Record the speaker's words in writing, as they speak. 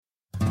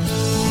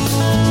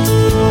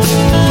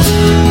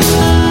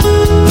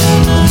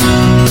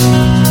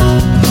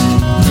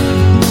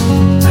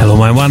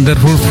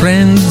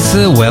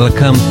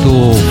welcome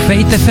to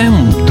Faith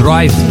FM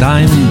Drive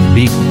Time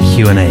Big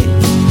Q&A.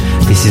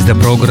 This is the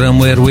program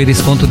where we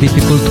respond to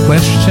difficult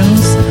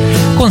questions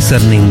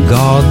concerning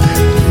God,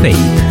 faith,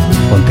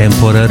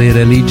 contemporary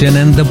religion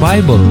and the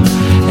Bible,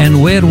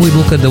 and where we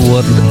look at the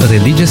world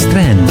religious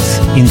trends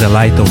in the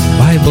light of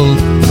Bible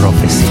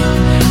prophecy.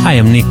 I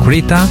am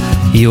Creta,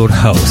 your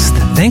host.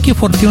 Thank you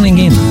for tuning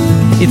in.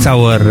 It's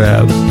our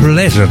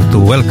pleasure to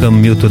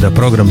welcome you to the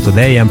program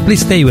today, and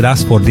please stay with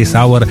us for this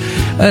hour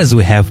as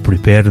we have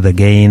prepared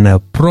again a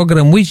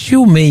program which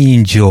you may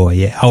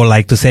enjoy. I would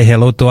like to say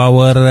hello to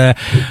our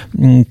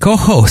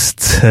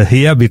co-hosts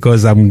here,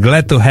 because I'm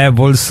glad to have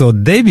also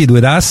David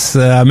with us.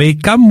 I may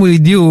come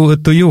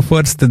to you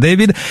first,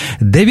 David.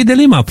 David De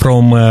Lima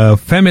from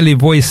Family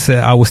Voice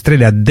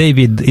Australia.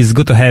 David, it's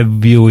good to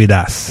have you with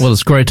us. Well,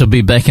 it's great to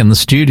be back in the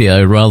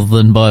studio rather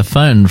than by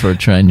phone for a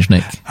change,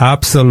 Nick.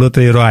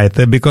 Absolutely right.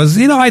 Because,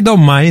 I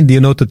don't mind,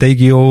 to take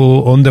you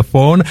on the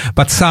phone,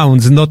 but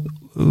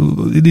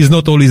it is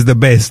not always the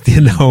best,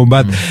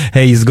 but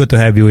hey, it's good to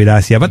have you with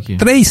us here. But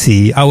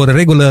Tracey, our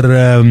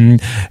regular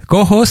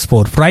co-host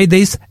for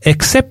Fridays,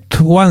 except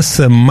once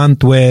a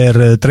month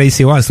where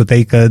Tracey wants to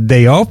take a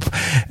day off,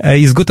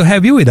 it's good to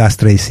have you with us,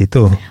 Tracey,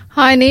 too.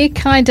 Hi, Nick.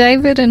 Hi,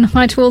 David. And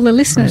hi to all the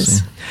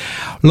listeners.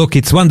 Look,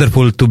 it's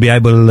wonderful to be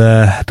able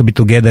to be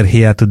together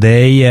here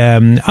today.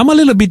 I'm a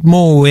little bit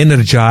more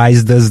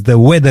energized as the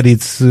weather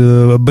is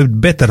a bit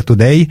better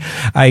today.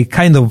 I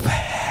kind of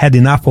had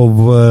enough of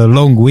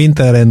long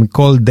winter and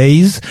cold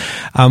days.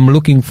 I'm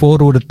looking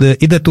forward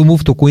either to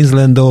move to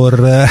Queensland or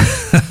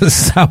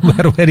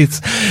somewhere where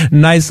it's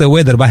nicer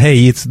weather. But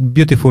hey, it's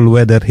beautiful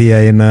weather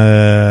here in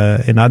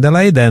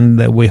Adelaide,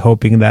 and we're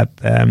hoping that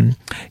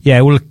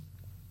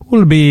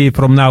will be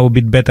from now a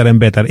bit better and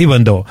better,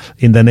 even though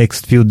in the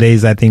next few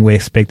days I think we're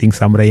expecting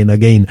some rain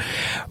again.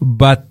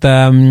 But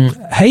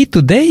hey,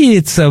 today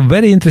it's a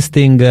very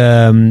interesting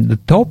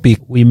topic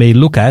we may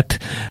look at.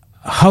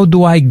 How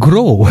do I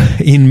grow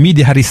in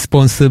media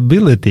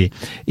responsibility?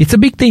 It's a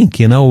big thing,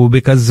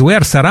 because we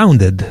are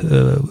surrounded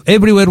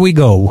everywhere we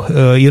go.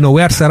 We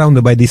are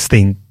surrounded by this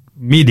thing,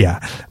 media.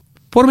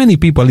 For many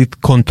people,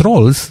 it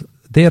controls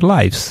their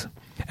lives.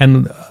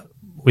 And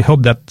we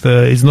hope that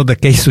is not the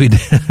case with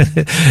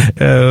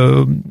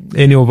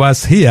any of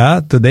us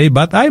here today,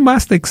 but I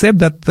must accept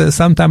that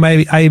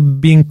sometimes I've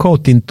been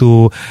caught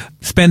into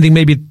spending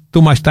maybe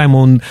too much time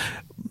on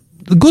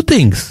good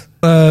things.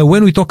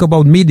 When we talk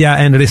about media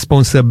and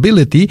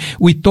responsibility,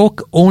 we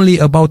talk only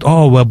about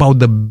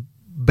the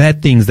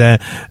bad things, the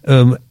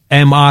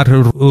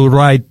MR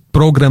right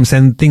programs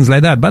and things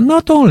like that. But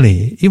not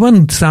only,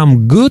 even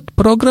some good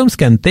programs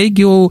can take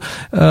you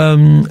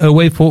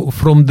away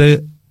from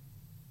the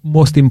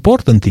most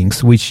important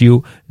things which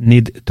you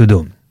need to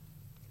do.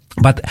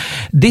 But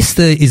this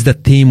is the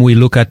theme we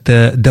look at,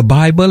 the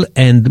Bible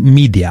and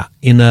media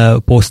in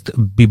a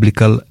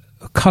post-biblical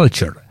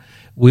culture.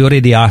 We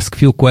already asked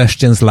few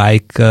questions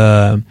like,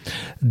 do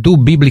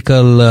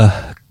biblical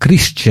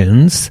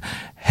Christians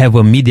have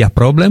a media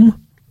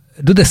problem?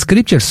 Do the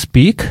scriptures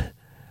speak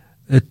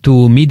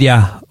to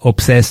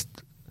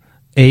media-obsessed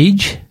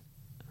age?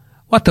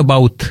 What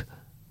about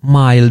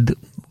mild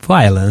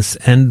violence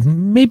and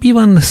maybe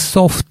even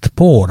soft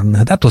porn?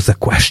 That was a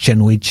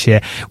question which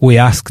we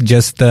asked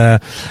just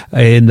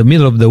in the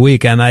middle of the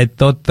week, and I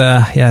thought,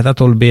 that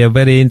will be a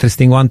very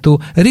interesting one to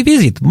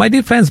revisit. My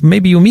dear friends,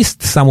 maybe you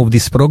missed some of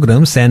these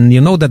programs, and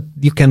you know that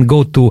you can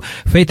go to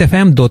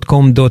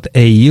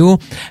faithfm.com.au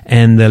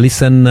and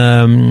listen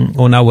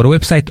on our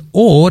website,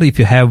 or if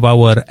you have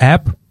our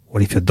app,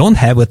 or if you don't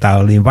have it,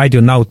 I'll invite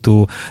you now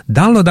to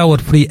download our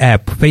free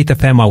app, Faith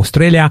FM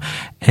Australia,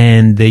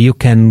 and you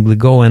can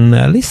go and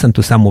listen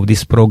to some of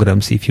these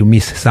programs if you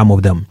miss some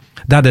of them.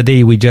 The other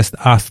day, we just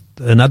asked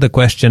another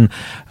question,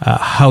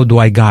 how do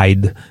I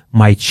guide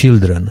my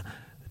children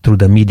through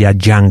the media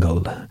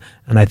jungle?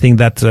 And I think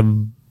that's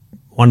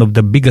one of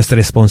the biggest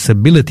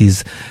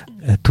responsibilities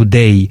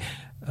today,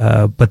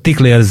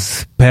 particularly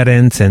as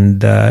parents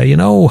and,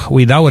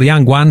 with our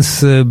young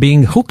ones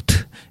being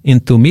hooked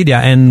into media,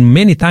 and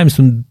many times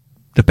the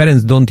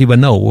parents don't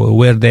even know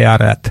where they are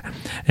at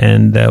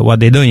and what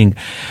they're doing.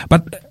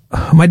 But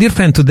my dear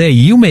friend, today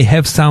you may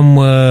have some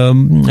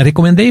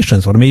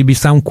recommendations or maybe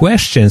some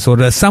questions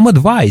or some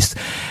advice,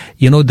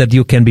 that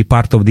you can be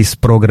part of this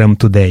program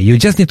today. You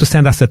just need to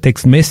send us a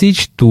text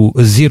message to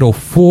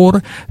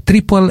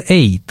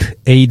 048888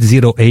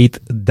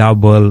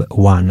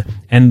 80811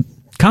 and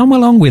come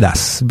along with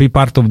us, be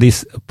part of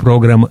this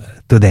program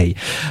today.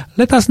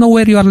 Let us know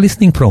where you are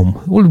listening from.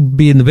 It will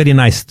be very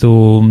nice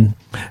to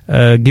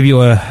give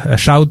you a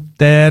shout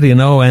there,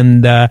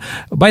 And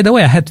by the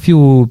way, I had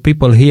few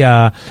people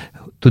here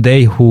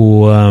today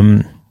who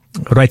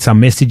write some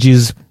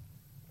messages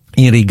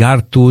in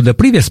regard to the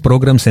previous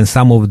programs and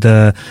some of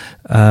the,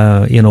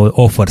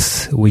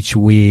 offers which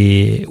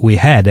we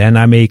had. And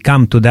I may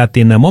come to that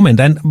in a moment.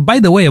 And by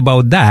the way,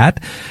 about that,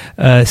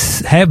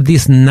 have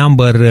this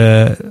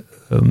number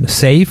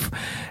safe,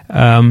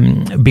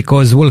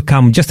 because we'll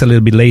come just a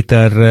little bit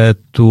later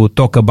to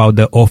talk about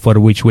the offer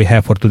which we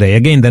have for today.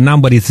 Again, the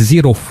number is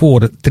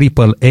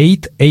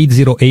 0488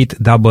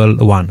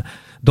 80811.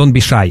 Don't be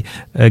shy.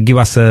 Give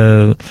us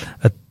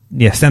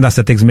send us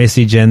a text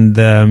message and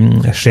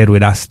share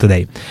with us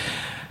today.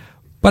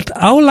 But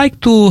I would like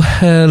to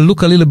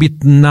look a little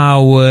bit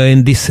now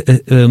in this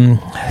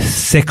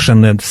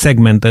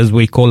segment, as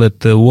we call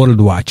it, World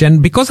Watch.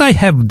 And because I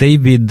have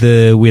David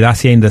with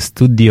us here in the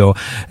studio,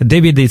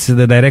 David is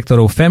the director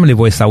of Family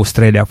Voice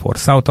Australia for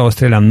South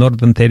Australia and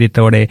Northern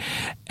Territory.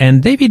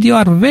 And David, you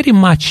are very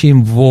much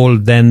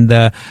involved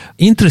and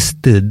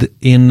interested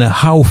in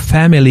how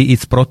family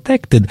is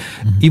protected,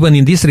 even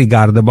in this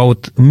regard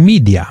about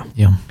media.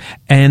 Yeah.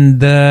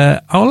 And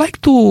I would like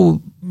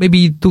to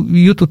maybe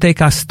you to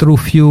take us through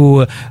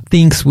few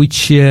things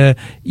which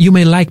you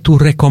may like to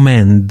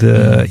recommend,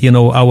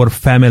 our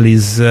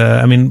families,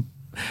 and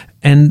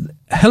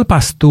help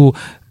us to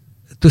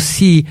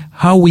see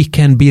how we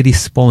can be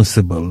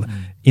responsible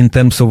in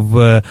terms of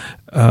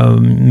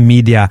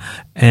media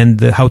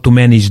and how to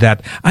manage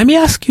that. I may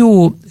ask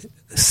you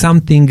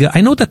something.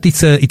 I know that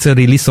it's a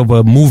release of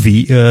a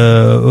movie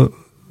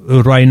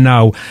right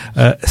now,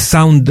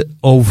 Sound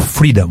of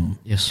Freedom.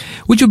 Yes.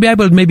 Would you be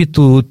able maybe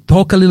to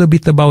talk a little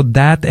bit about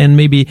that and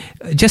maybe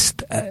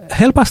just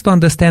help us to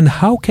understand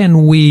how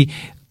can we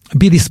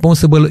be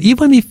responsible,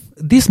 even if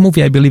this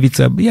movie, I believe it's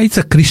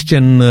a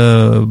Christian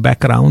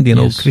background,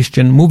 Yes.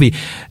 Christian movie,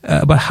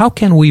 but how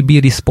can we be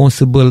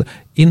responsible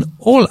in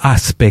all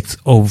aspects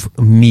of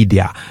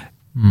media?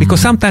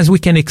 Because sometimes we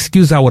can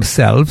excuse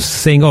ourselves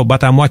saying, oh,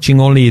 but I'm watching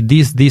only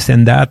this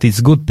and that. It's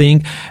a good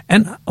thing.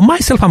 And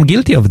myself, I'm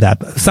guilty of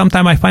that.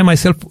 Sometimes I find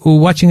myself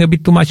watching a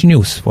bit too much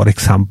news, for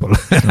example.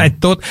 I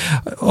thought,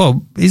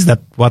 oh, is that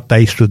what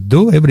I should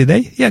do every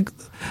day? Yeah.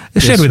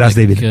 Share with us,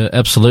 David.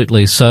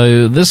 Absolutely.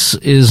 So this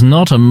is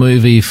not a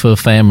movie for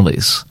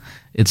families.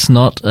 It's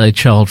not a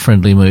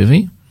child-friendly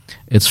movie.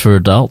 It's for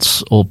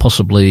adults or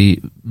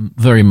possibly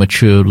very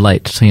mature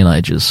late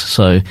teenagers.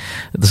 So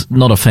it's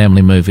not a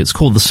family movie. It's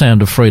called The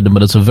Sound of Freedom,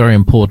 but it's a very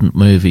important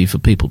movie for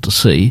people to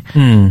see.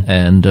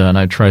 And I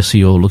know, Tracey,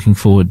 you're looking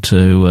forward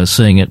to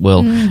seeing it.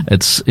 Well,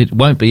 it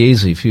won't be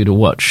easy for you to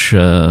watch,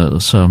 so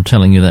I'm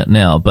telling you that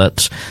now.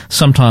 But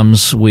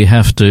sometimes we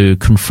have to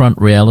confront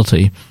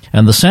reality.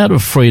 And the Sound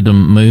of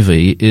Freedom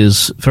movie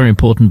is very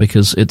important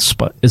because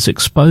it's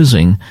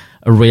exposing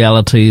a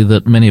reality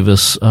that many of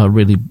us are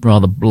really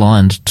rather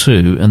blind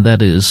to, and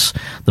that is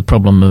the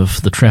problem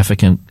of the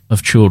trafficking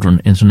of children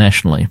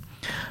internationally.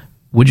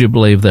 Would you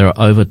believe there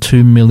are over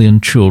 2 million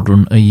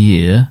children a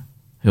year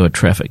who are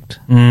trafficked?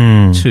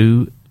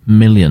 2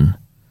 million.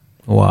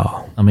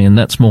 Wow. I mean,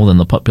 that's more than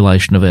the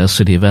population of our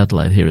city of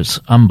Adelaide here. It's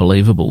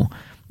unbelievable.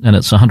 And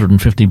it's a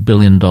 $150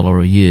 billion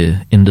a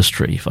year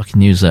industry, if I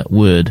can use that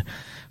word.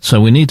 So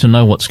we need to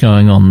know what's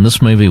going on.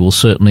 This movie will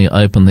certainly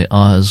open the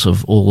eyes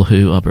of all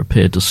who are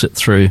prepared to sit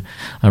through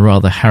a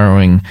rather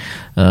harrowing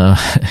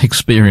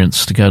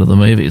experience to go to the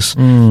movies.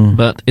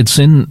 But it's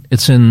in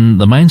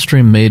the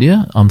mainstream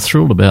media. I'm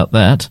thrilled about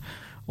that.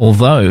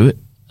 Although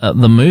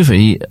the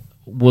movie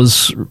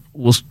was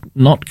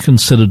not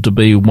considered to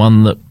be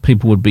one that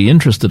people would be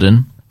interested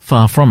in.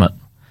 Far from it.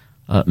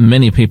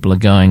 Many people are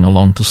going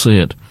along to see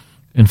it.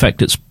 In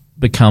fact, it's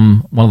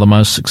become one of the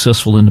most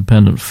successful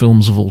independent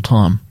films of all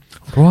time.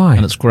 Right.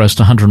 And it's grossed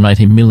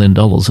 $180 million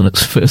in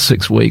its first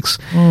 6 weeks.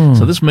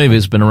 So this movie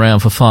has been around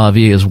for 5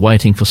 years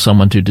waiting for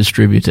someone to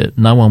distribute it.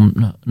 No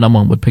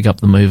one would pick up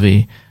the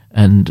movie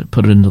and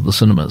put it into the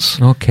cinemas.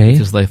 Okay.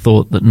 Because they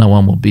thought that no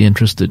one would be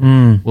interested.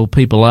 Well,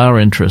 people are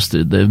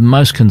interested. They're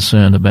most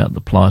concerned about the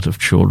plight of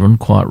children,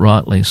 quite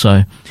rightly.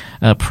 So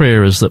our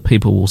prayer is that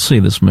people will see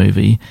this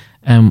movie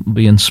and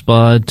be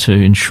inspired to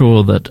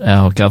ensure that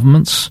our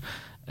governments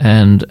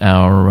and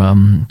our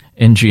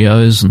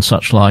NGOs and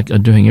such like are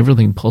doing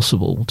everything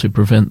possible to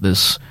prevent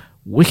this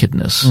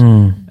wickedness.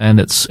 And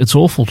it's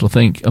awful to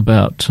think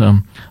about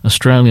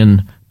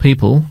Australian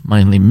people,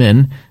 mainly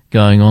men,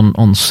 going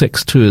on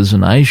sex tours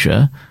in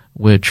Asia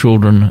where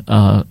children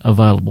are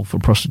available for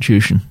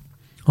prostitution.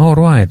 All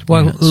right.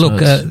 Well, Yeah, so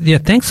look,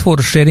 thanks for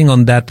sharing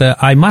on that.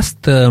 I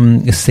must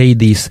say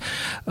this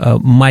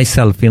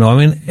myself,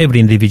 every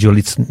individual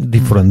is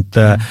different.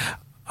 I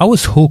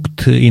was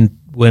hooked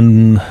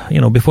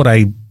before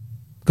I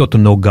got to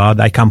know God,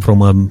 I come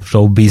from a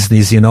show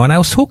business, and I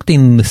was hooked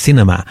in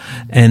cinema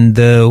and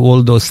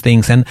all those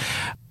things. And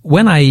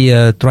when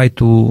I tried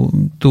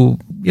to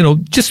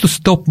just to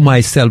stop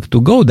myself to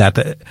go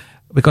that,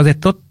 because I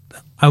thought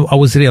I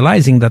was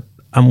realizing that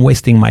I'm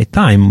wasting my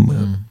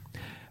time.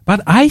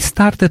 But I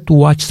started to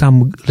watch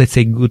some, let's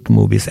say, good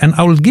movies. And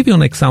I will give you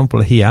an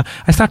example here.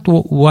 I started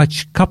to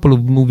watch a couple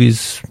of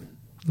movies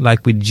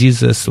like with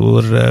Jesus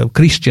or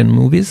Christian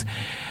movies.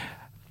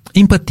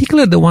 In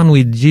particular, the one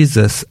with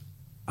Jesus,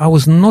 I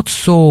was not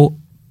so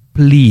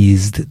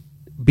pleased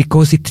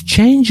because it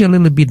changed a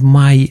little bit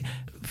my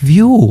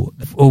view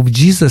of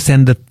Jesus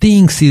and the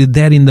things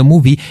there in the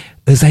movie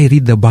as I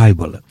read the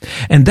Bible.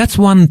 And that's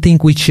one thing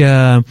which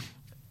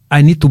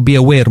I need to be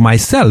aware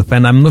myself,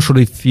 and I'm not sure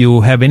if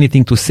you have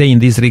anything to say in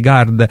this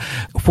regard.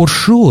 For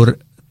sure,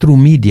 through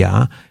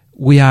media,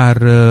 we are,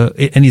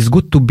 and it's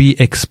good to be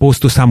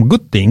exposed to some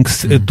good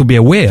things, to be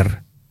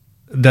aware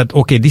that,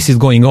 okay, this is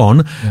going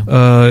on,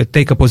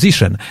 take a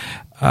position.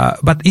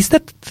 But is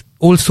that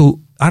also,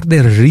 are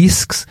there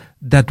risks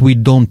that we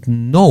don't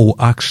know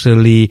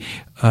actually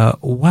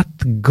what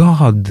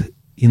God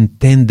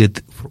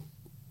intended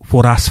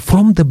for us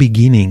from the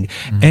beginning,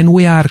 and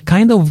we are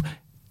kind of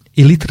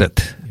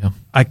illiterate?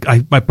 I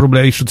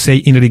probably should say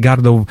in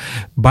regard of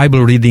Bible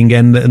reading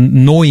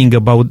and knowing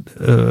about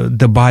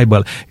the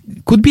Bible.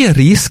 Could be a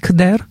risk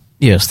there?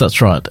 Yes,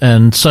 that's right.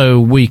 And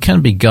so we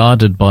can be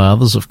guided by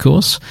others, of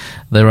course.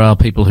 There are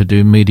people who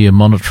do media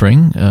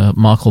monitoring.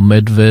 Michael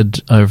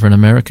Medved over in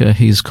America,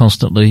 he's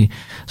constantly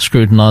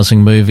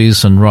scrutinizing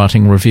movies and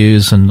writing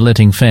reviews and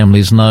letting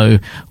families know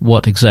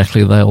what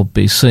exactly they'll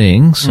be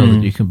seeing so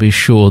that you can be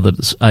sure that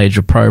it's age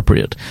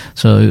appropriate.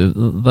 So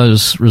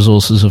those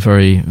resources are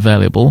very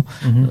valuable.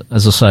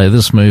 As I say,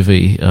 this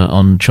movie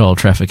on child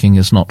trafficking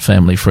is not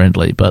family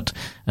friendly, but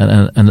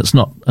and it's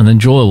not an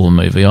enjoyable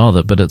movie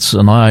either, but it's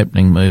an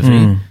eye-opening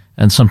movie,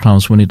 and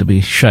sometimes we need to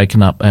be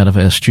shaken up out of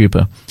our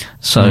stupor.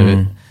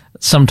 So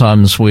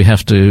sometimes we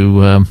have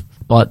to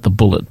bite the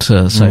bullet,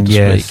 so to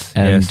speak,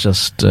 and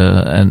just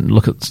and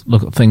look at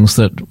things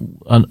that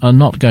are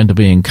not going to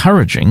be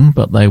encouraging,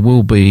 but they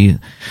will be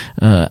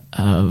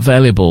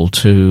valuable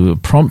to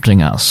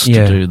prompting us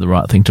to do the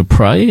right thing, to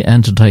pray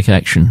and to take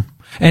action.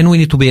 And we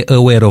need to be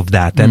aware of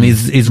that. And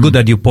it's good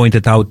that you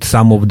pointed out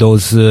some of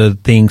those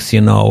things, you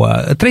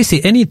know.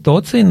 Tracey, any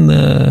thoughts in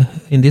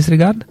this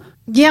regard?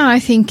 Yeah, I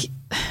think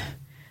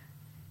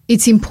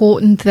it's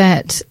important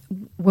that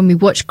when we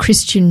watch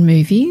Christian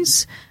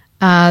movies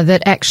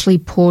that actually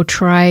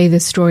portray the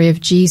story of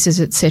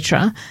Jesus,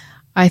 etc.,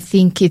 I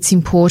think it's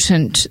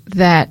important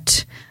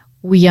that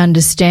we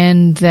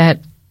understand that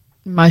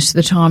most of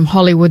the time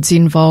Hollywood's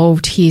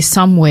involved here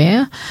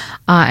somewhere,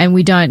 and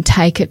we don't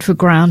take it for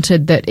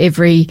granted that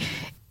every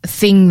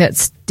thing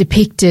that's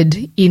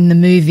depicted in the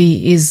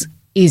movie is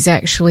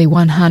actually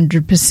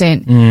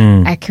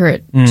 100%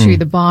 accurate to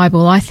the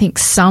Bible. I think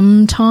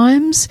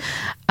sometimes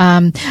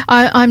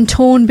I'm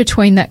torn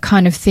between that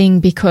kind of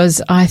thing,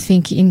 because I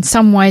think in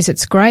some ways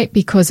it's great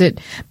because it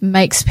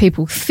makes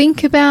people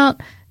think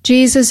about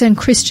Jesus and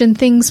Christian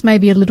things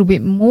maybe a little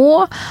bit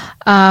more,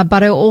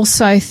 but I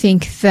also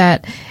think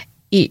that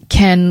it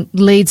can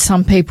lead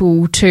some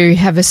people to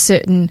have a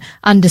certain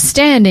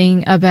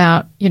understanding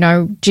about, you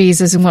know,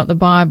 Jesus and what the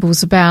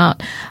Bible's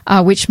about,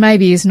 which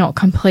maybe is not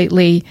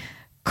completely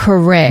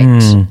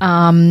correct.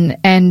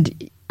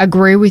 And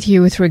agree with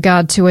you with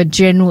regard to a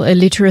general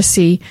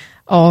illiteracy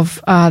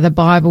of the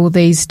Bible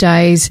these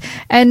days,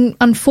 and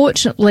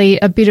unfortunately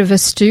a bit of a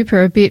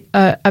stupor, a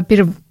bit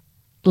of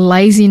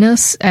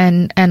laziness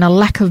and a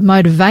lack of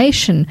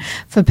motivation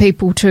for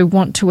people to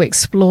want to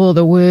explore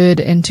the Word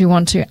and to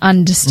want to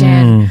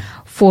understand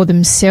for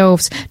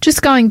themselves.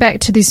 Just going back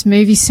to this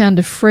movie, Sound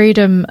of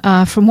Freedom,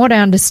 from what I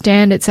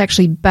understand, it's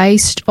actually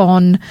based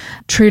on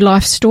true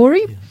life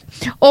story.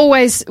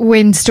 Always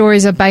when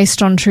stories are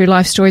based on true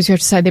life stories, we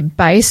have to say they're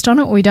based on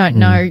it. We don't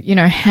know, you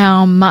know,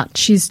 how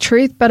much is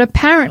truth, but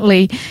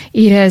apparently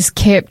it has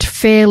kept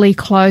fairly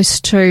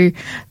close to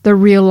the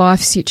real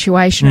life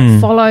situation. It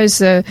follows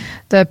the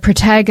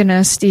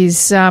protagonist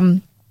is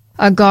a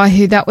guy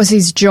who that was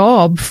his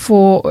job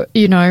for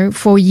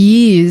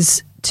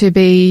years, to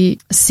be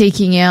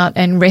seeking out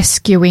and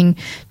rescuing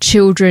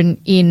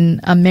children in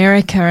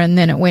America, and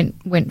then it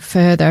went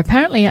further.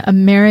 Apparently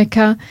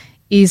America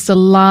is the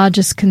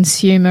largest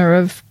consumer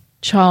of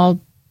child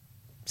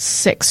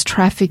sex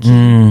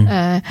trafficking,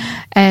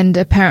 and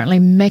apparently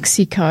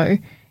Mexico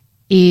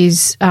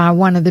is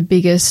one of the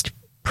biggest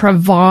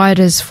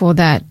providers for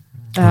that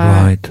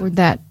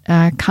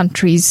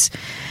country's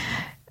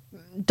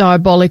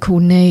diabolical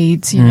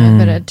needs. You know,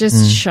 but it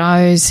just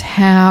shows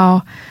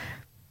how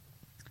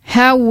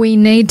we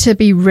need to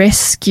be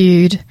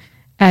rescued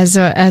as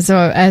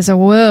a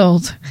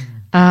world.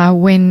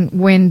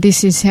 When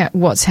this is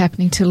what's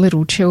happening to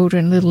little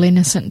children, little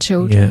innocent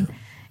children,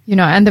 you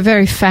know, and the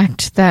very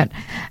fact that,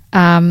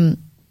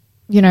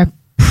 you know,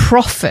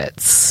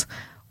 profits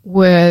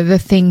were the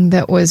thing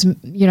that was,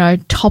 you know,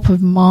 top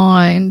of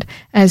mind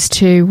as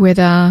to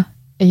whether,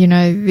 you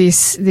know,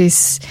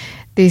 this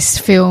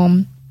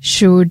film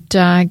should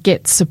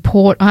get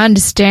support. I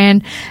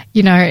understand,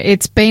 you know,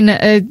 it's been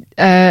a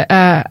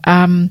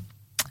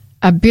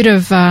bit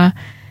of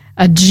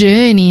a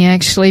journey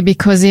actually,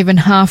 because even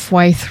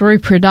halfway through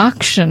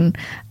production,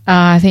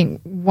 I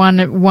think one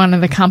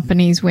of the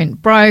companies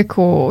went broke,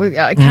 or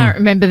I can't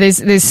remember.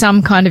 There's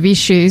some kind of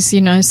issues, you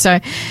know. So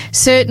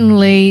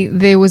certainly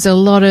there was a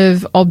lot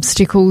of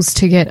obstacles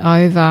to get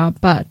over.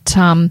 But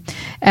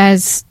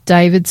as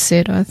David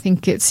said, I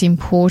think it's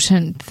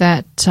important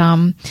that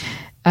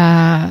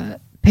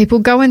people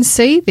go and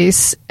see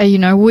this. You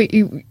know, we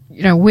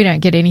don't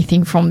get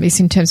anything from this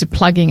in terms of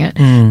plugging it,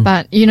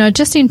 but, you know,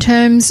 just in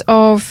terms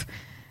of,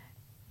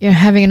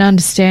 having an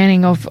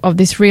understanding of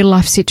this real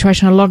life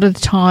situation. A lot of the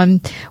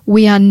time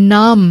we are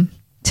numb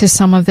to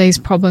some of these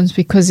problems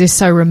because they're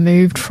so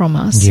removed from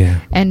us. Yeah.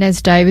 And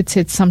as David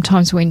said,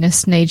 sometimes we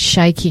just need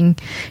shaking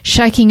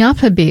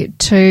up a bit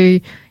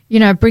to,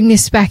 bring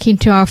this back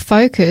into our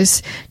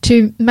focus,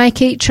 to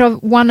make each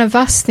one of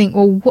us think,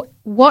 well,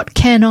 what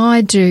can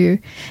I do?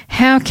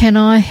 How can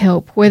I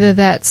help? Whether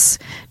that's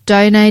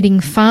donating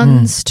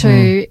funds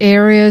to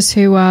areas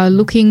who are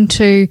looking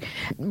to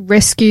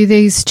rescue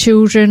these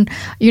children.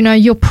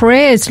 Your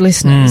prayers,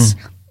 listeners.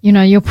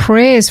 Your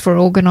prayers for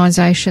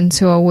organisations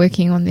who are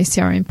working on this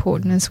are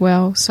important as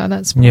well. So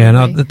that's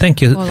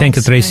thank you,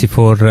 Tracey,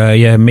 for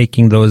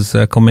making those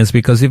comments,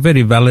 because they're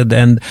very valid.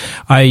 And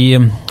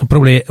I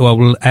probably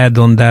will add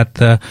on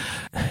that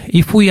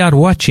if we are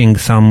watching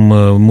some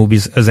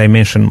movies, as I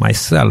mentioned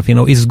myself,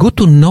 it's good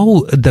to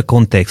know the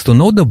context, to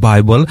know the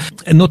Bible,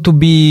 and not to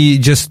be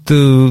just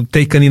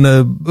taken in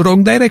a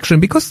wrong direction.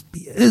 Because,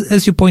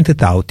 as you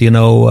pointed out,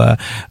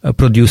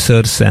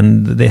 producers,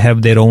 and they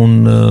have their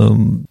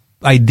own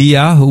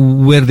idea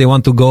where they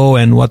want to go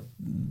and what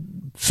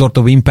sort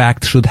of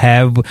impact should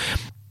have.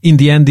 In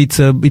the end, it's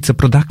a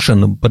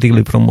production,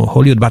 particularly from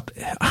Hollywood. But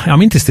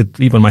I'm interested,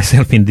 even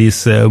myself, in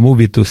this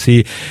movie to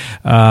see.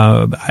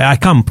 I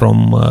come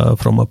from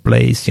a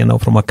place,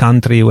 from a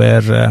country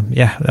where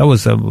there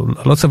was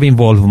lots of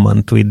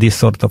involvement with this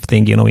sort of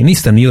thing. In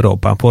Eastern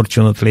Europe,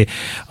 unfortunately,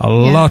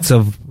 lots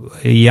of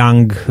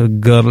young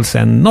girls,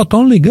 and not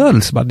only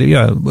girls, but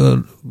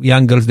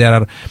young girls that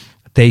are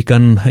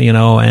taken,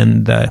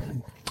 and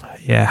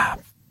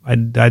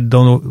I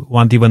don't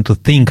want even to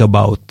think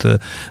about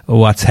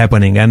what's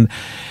happening, and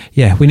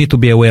we need to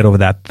be aware of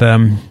that.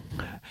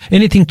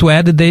 Anything to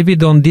add,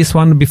 David, on this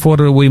one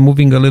before we're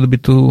moving a little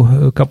bit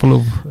to a couple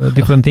of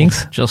different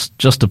things?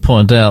 Just to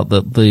point out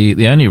that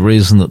the only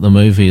reason that the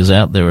movie is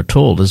out there at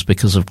all is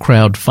because of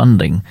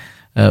crowdfunding.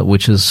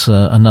 Which is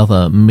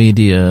another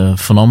media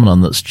phenomenon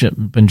that's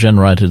been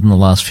generated in the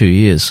last few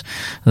years.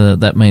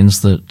 That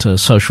means that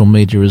social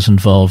media is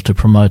involved to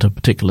promote a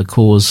particular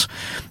cause,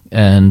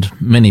 and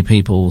many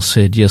people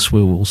said, yes,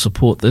 we will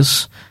support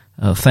this.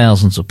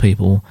 Thousands of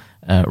people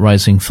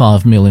raising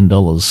 $5 million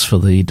for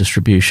the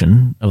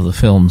distribution of the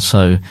film.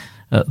 So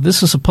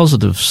this is a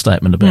positive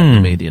statement about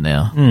the media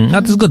now.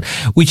 That is good.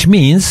 Which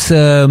means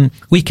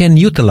we can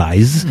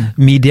utilize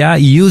media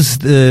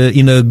used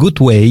in a good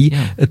way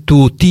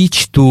to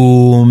teach,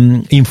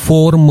 to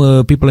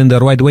inform people in the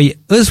right way,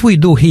 as we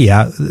do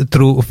here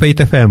through Faith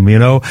FM.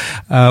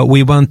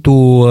 We want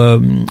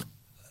to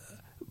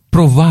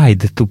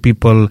provide to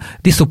people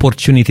this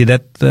opportunity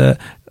that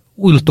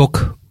we'll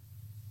talk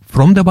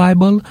from the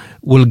Bible,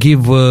 will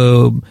give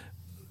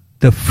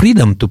the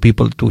freedom to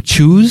people to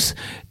choose.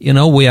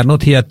 We are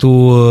not here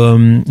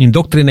to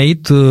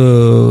indoctrinate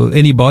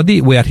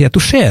anybody. We are here to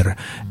share,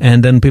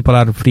 and then people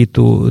are free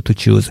to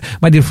choose.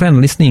 My dear friend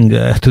listening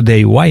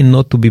today, why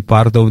not to be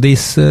part of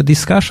this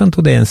discussion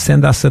today and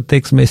send us a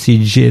text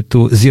message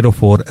to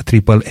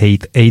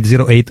 0488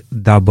 808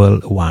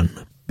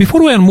 111.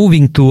 Before we are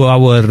moving to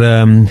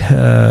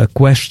our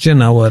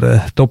question,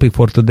 our topic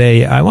for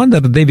today, I wonder,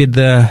 David,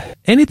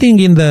 anything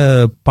in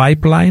the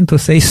pipeline to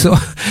say so?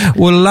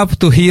 We'll love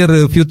to hear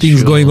a few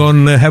things going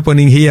on,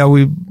 happening here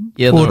with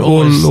there are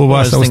all of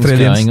us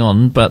Australians. Going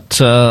on,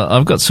 but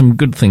I've got some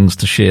good things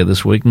to share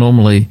this week.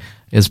 Normally,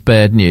 it's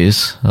bad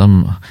news.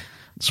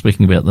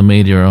 Speaking about the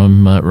media,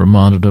 I'm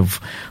reminded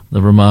of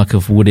the remark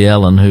of Woody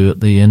Allen, who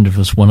at the end of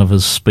one of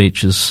his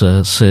speeches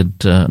said,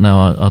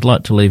 "Now, I'd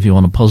like to leave you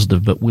on a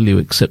positive, but will you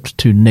accept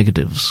 2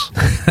 negatives?"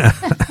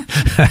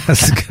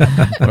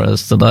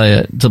 Whereas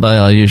today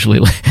I usually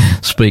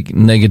speak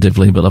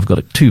negatively, but I've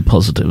got 2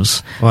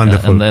 positives.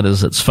 Wonderful. And that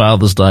is, it's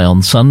Father's Day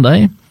on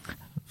Sunday,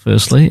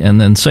 firstly, and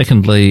then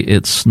secondly,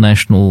 it's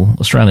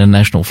Australian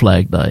National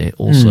Flag Day,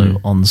 also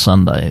on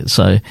Sunday.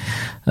 So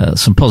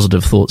some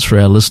positive thoughts for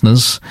our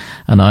listeners.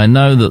 And I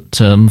know that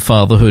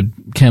fatherhood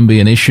can be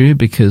an issue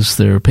because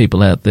there are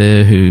people out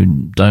there who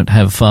don't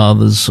have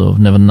fathers or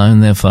have never known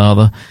their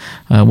father.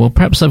 Well,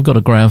 perhaps they've got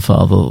a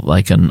grandfather that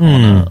they can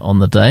honour on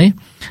the day.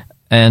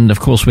 And, of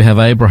course, we have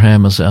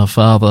Abraham as our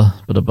father,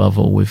 but above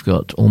all, we've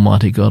got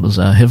Almighty God as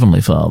our Heavenly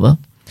Father.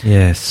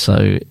 Yes.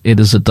 So it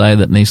is a day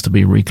that needs to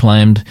be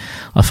reclaimed.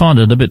 I find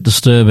it a bit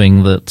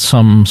disturbing that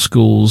some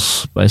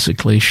schools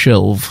basically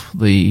shelve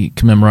the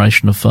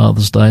commemoration of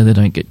Father's Day. They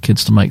don't get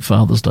kids to make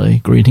Father's Day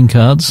greeting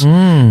cards.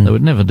 They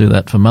would never do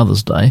that for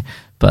Mother's Day.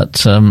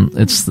 But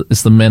it's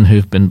the men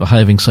who've been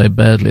behaving so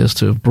badly as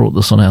to have brought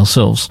this on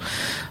ourselves.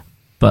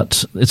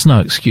 But it's no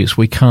excuse.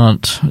 We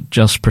can't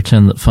just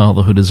pretend that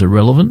fatherhood is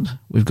irrelevant.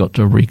 We've got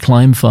to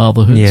reclaim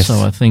fatherhood. Yes.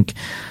 So I think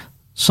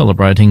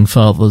celebrating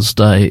Father's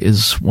Day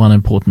is one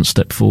important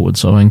step forward.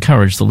 So I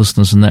encourage the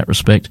listeners in that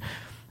respect.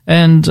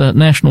 And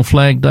National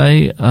Flag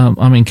Day,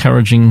 I'm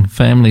encouraging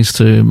families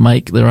to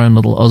make their own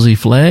little Aussie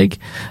flag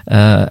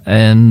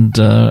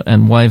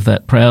and wave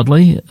that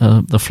proudly.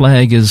 The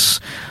flag is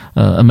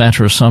a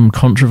matter of some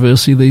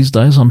controversy these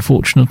days,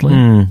 unfortunately,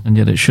 and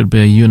yet it should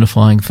be a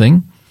unifying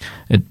thing.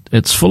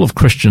 It's full of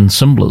Christian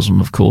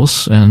symbolism, of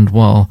course, and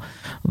while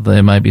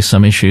There may be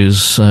some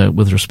issues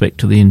with respect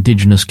to the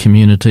Indigenous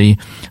community.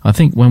 I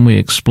think when we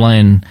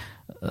explain,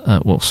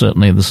 well,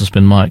 certainly this has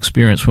been my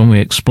experience, when we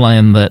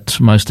explain that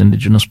most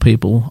Indigenous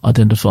people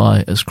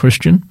identify as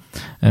Christian,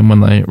 and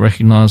when they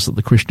recognise that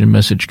the Christian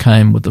message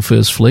came with the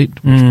First Fleet,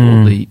 which is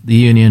called the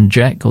Union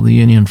Jack or the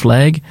Union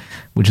Flag,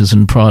 which is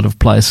in pride of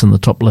place in the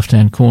top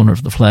left-hand corner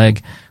of the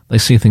flag, they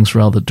see things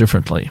rather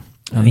differently.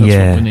 And that's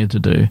what we need to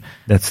do.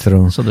 That's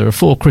true. So there are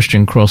 4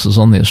 Christian crosses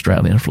on the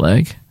Australian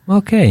flag.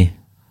 Okay.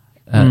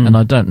 And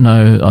I don't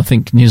know, I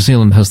think New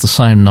Zealand has the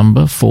same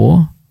number,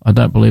 4. I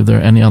don't believe there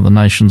are any other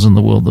nations in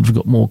the world that have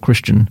got more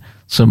Christian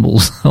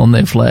symbols on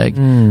their flag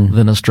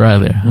than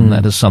Australia, and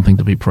that is something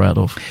to be proud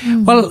of.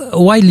 Well,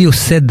 while you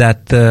said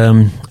that,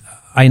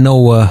 I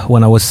know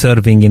when I was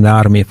serving in the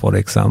army, for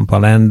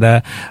example,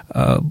 and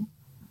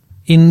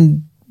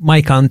in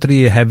my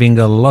country having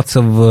lots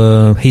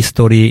of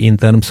history in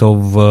terms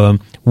of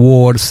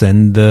wars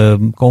and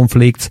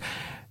conflicts,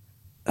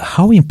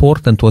 how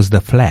important was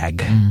the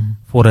flag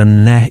for a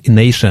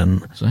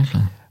nation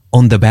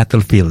on the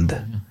battlefield?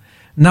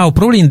 Now,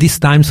 probably in these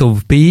times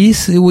of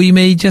peace, we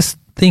may just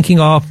thinking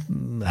of,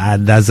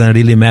 that doesn't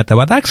really matter,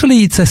 but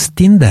actually it's a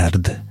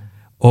standard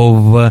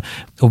of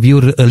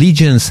your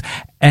allegiance.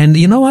 And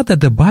you know what? That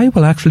the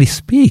Bible actually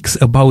speaks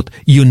about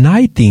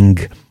uniting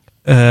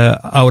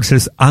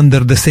ourselves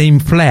under the same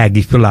flag,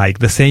 if you like,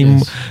 the same.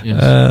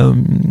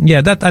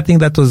 That I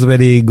think that was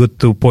very good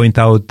to point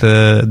out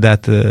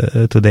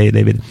that today,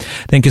 David.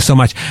 Thank you so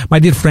much, my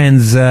dear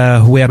friends.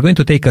 We are going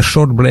to take a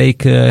short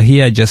break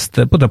here. Just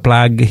put a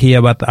plug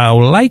here, but I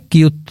would like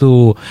you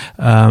to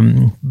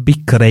be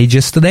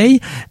courageous today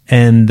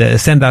and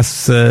send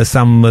us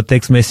some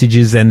text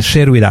messages and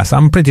share with us.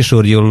 I'm pretty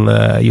sure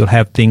you'll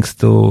have things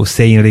to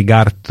say in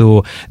regard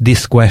to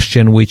this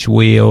question, which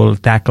we'll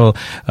tackle.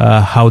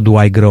 How do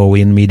I grow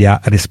in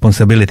media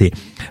responsibility?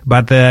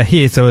 But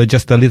here is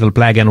just a little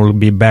plug, and we'll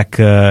be back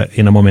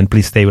in a moment.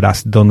 Please stay with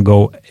us. Don't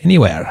go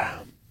anywhere.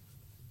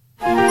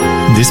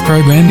 This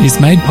program is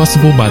made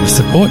possible by the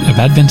support of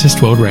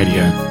Adventist World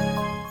Radio.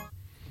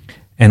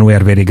 And we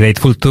are very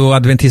grateful to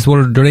Adventist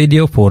World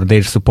Radio for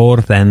their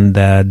support and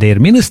their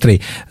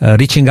ministry,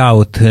 reaching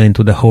out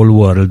into the whole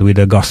world with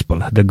the gospel,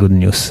 the good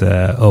news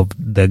of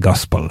the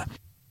gospel.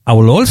 I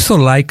would also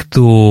like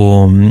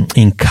to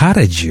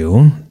encourage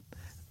you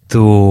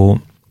to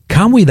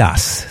come with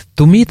us,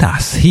 to meet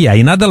us here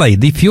in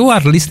Adelaide. If you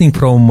are listening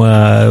from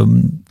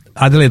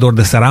Adelaide or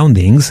the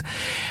surroundings,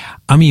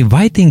 I'm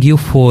inviting you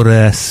for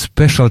a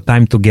special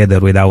time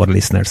together with our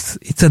listeners.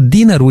 It's a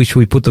dinner which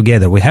we put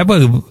together. We have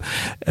a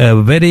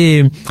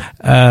very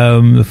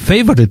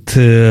favorite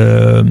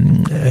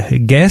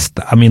guest.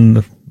 I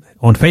mean,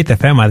 on Faith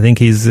FM, I think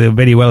he's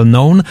very well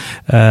known,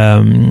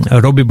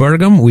 Robbie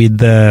Burgum, with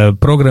the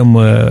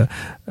program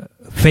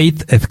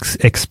Faith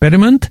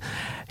Experiment.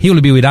 He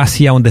will be with us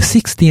here on the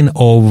 16th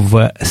of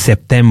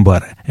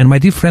September. And my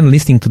dear friend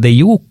listening today,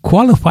 you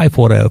qualify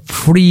for a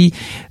free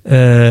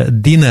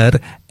dinner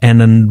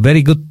and a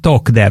very good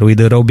talk there with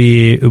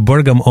Robbie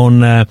Burgum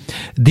on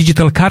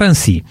digital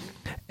currency.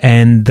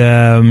 And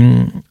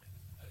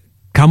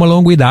come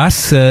along with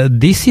us.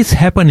 This is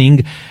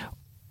happening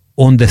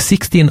on the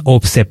 16th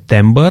of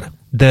September.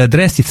 The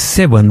address is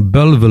 7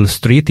 Belleville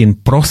Street in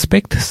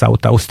Prospect,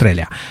 South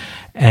Australia.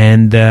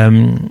 And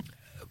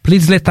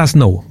please let us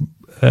know.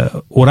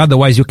 Or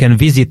otherwise you can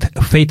visit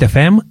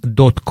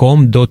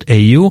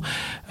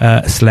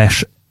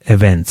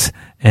faithfm.com.au/events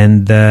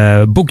and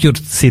book your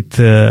seat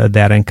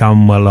there and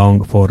come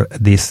along for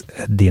this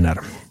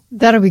dinner.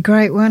 That'll be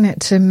great, won't it,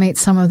 to meet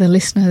some of the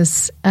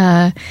listeners.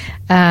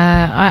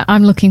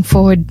 I'm looking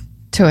forward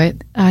to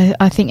it,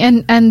 I think.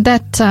 And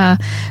that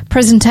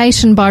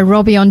presentation by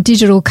Robbie on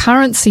digital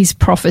currencies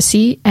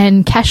prophecy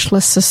and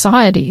cashless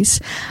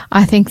societies,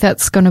 I think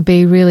that's going to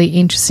be really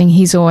interesting.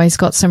 He's always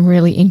got some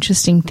really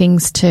interesting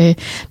things to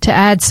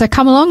add. So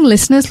come along,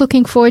 listeners.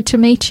 Looking forward to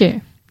meet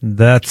you.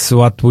 That's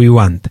what we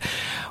want.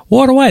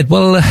 All right.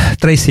 Well,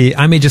 Tracey,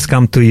 I may just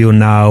come to you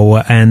now,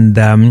 and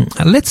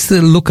let's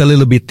look a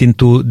little bit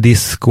into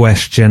this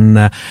question,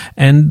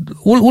 and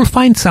we'll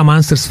find some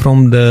answers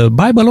from the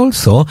Bible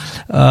also.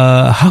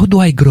 How do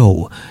I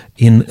grow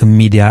in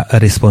media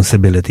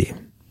responsibility?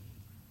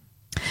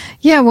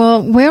 Yeah,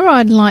 well, where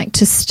I'd like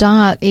to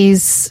start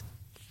is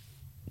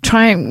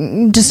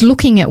just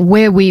looking at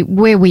where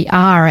we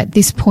are at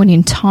this point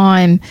in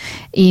time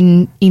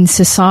in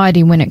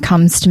society when it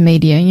comes to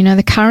media. You know,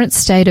 the current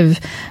state of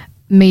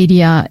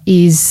media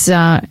is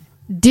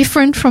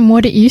different from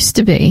what it used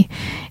to be.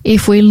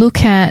 If we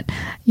look at,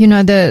 you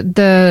know,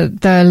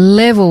 the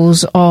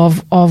levels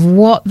of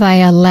what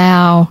they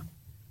allow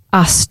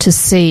us to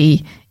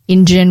see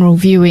in general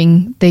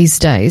viewing these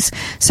days.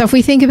 So if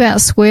we think about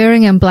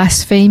swearing and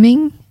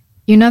blaspheming,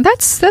 You know,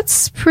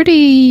 that's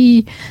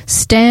pretty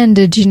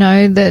standard, you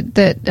know,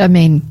 that I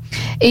mean,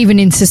 even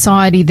in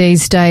society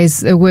these days,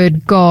 the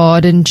word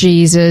God and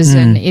Jesus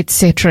and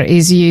etc.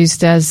 is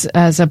used as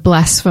a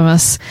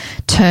blasphemous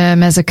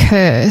term, as a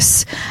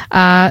curse.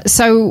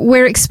 So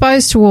we're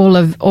exposed to all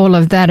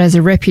of that as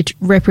a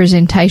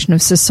representation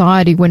of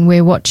society when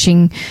we're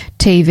watching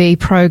TV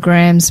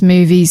programs,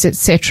 movies,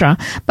 etc.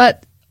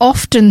 But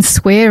often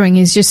swearing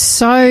is just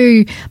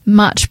so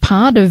much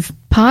part of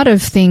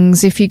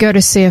things. If you go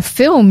to see a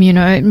film, you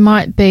know, it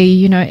might be,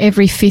 you know,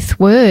 every fifth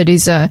word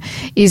is a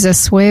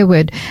swear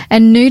word,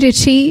 and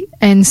nudity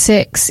and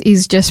sex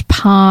is just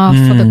par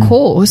for the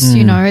course.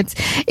 You know,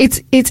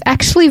 it's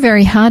actually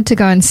very hard to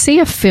go and see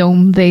a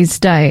film these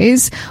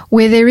days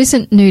where there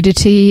isn't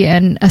nudity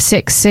and a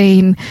sex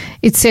scene,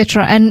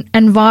 etc.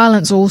 And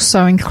violence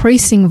also,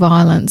 increasing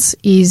violence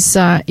is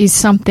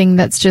something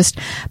that's just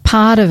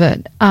part of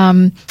it.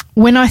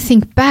 When I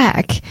think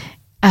back,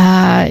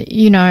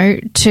 you know,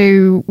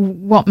 to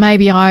what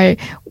maybe I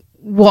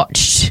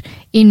watched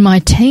in my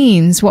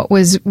teens, what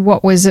was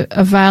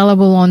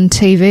available on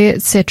TV,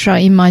 etc.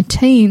 in my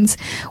teens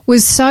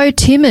was so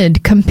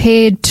timid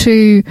compared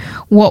to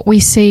what we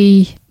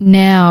see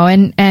now.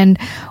 And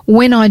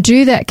when I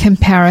do that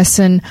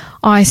comparison,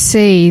 I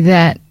see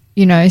that,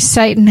 you know,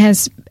 Satan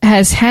has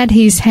had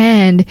his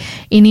hand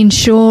in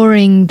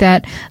ensuring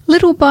that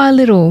little by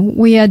little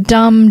we are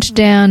dumbed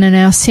down and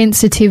our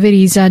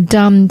sensitivities are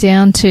dumbed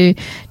down to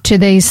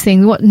these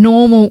things.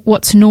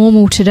 What's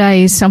normal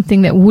today is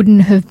something that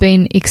wouldn't have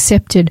been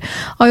accepted.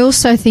 I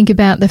also think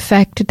about the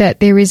fact that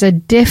there is a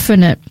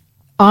definite,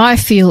 I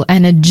feel,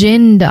 an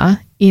agenda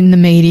in the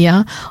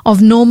media of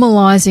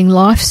normalising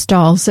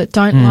lifestyles that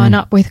don't line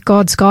up with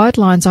God's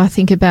guidelines. I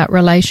think about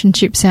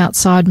relationships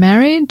outside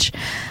marriage,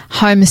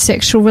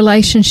 homosexual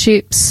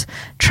relationships,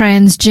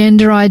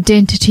 transgender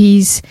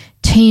identities,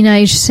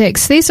 teenage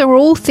sex. These are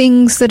all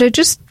things that are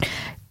just,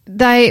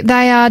 they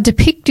are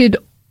depicted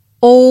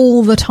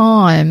all the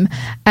time.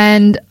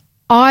 And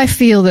I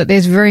feel that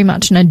there's very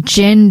much an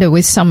agenda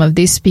with some of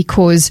this,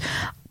 because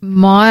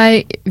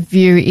my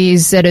view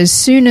is that as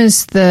soon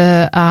as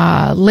the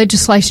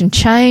legislation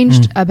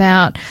changed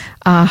about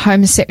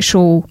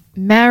homosexual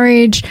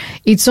marriage,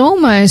 it's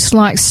almost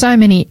like so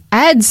many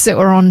ads that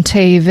were on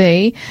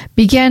TV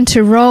began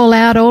to roll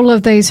out all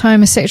of these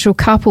homosexual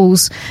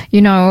couples, you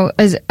know,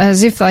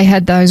 as if they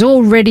had those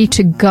all ready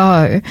to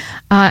go.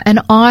 And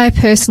I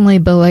personally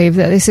believe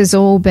that this has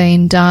all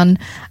been done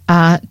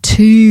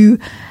to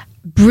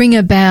bring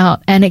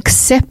about an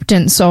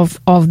acceptance of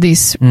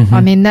this.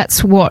 I mean,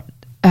 that's what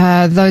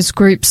those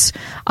groups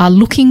are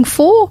looking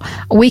for.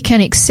 We can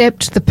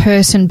accept the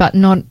person, but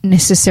not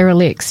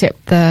necessarily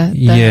accept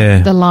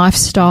the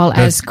lifestyle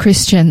as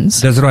Christians.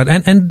 That's right.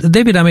 And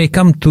David, I may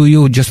come to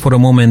you just for a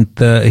moment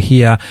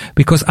here,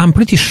 because I'm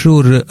pretty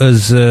sure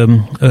as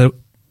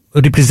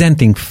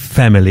representing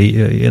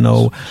family,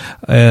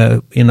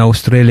 in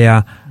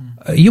Australia,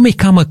 you may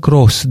come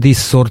across these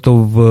sort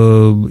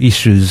of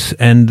issues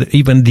and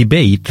even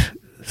debate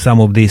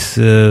some of these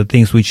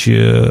things which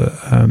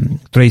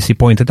Tracey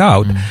pointed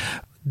out.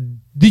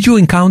 Did you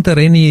encounter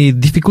any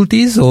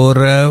difficulties, or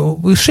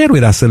share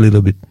with us a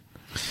little bit?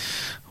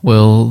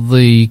 Well,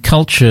 the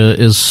culture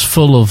is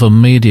full of a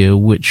media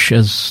which,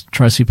 as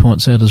Tracey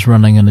points out, is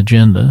running an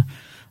agenda.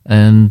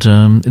 And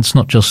it's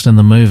not just in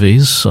the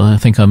movies. I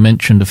think I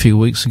mentioned a few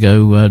weeks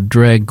ago,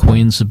 drag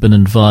queens have been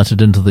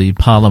invited into the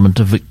Parliament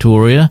of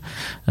Victoria,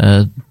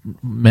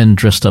 men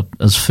dressed up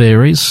as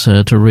fairies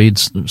to read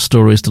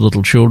stories to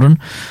little children.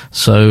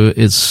 So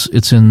it's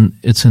in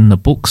the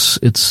books,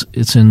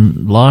 it's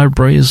in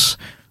libraries,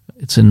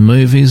 it's in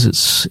movies,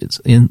 it's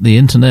in the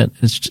internet.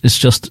 It's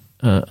just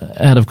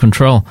out of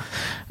control.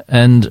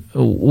 And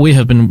we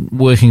have been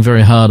working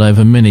very hard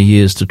over many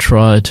years to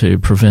try to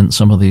prevent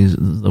some of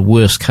the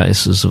worst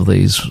cases of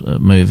these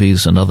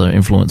movies and other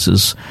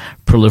influences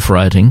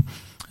proliferating,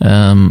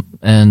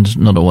 and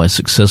not always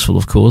successful,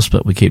 of course,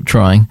 but we keep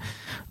trying.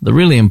 The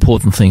really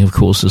important thing, of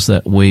course, is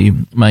that we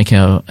make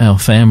our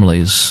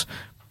families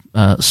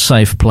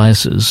safe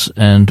places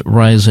and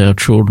raise our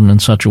children in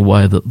such a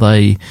way that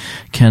they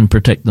can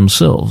protect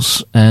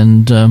themselves.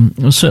 And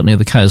it was certainly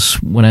the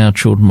case when our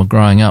children were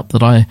growing up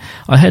that I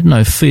had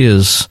no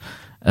fears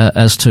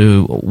as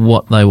to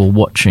what they were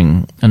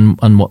watching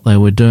and what they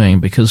were doing,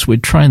 because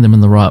we'd trained them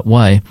in the right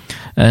way.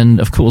 And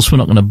of course, we're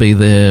not going to be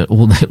there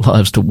all their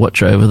lives to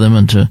watch over them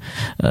and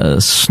to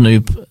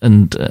snoop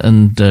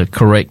and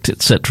correct,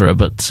 etc.,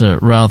 but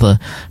rather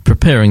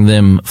preparing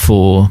them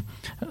for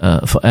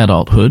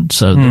adulthood,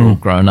 so they're all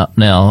grown up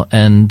now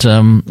and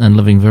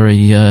living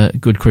very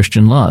good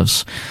Christian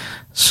lives.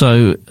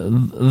 So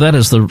that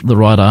is the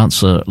right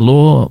answer.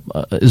 Law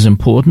is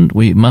important.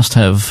 We must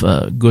have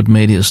good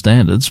media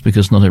standards,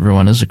 because not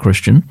everyone is a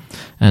Christian,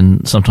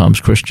 and sometimes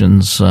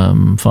Christians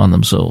find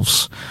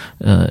themselves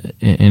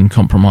in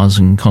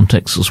compromising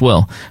contexts as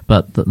well.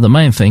 But the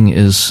main thing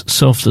is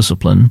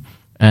self-discipline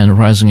and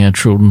raising our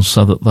children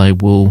so that they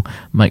will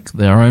make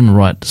their own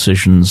right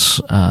decisions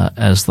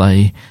as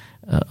they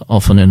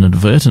often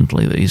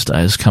inadvertently these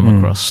days come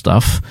across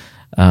stuff,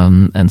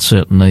 and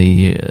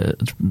certainly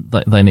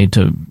they need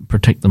to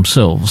protect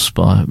themselves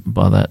by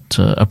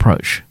that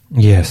approach.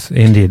 Yes,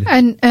 indeed.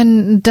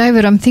 And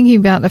David, I'm thinking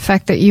about the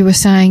fact that you were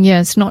saying,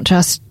 it's not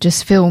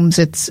just films,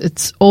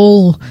 it's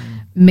all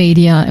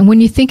media. And when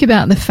you think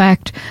about the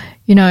fact,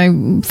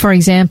 for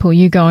example,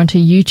 you go onto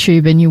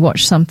YouTube and you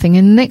watch something,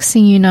 and next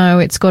thing you know,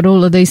 it's got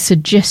all of these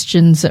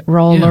suggestions that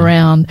roll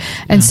around.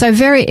 And so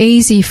very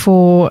easy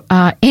for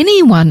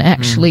anyone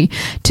actually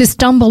to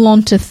stumble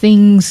onto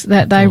things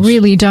that they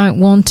really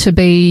don't want to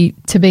be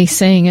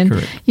seeing.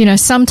 And,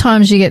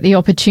 sometimes you get the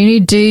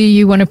opportunity, do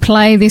you want to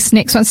play this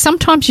next one?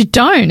 Sometimes you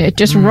don't. It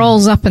just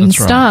rolls up and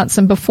starts. Right.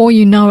 And before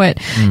you know it,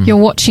 you're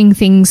watching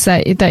things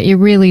that you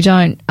really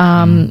don't,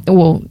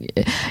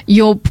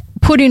 you're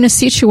put in a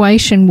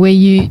situation where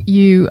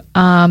you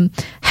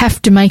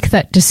have to make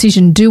that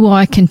decision. Do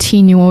I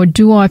continue or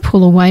do I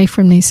pull away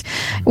from this?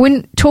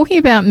 When talking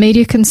about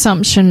media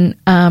consumption,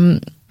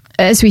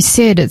 as we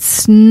said,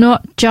 it's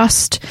not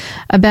just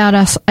about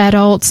us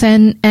adults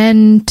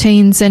and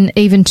teens and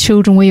even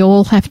children. We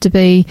all have to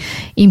be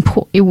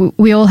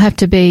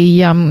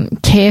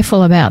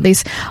careful about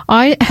this.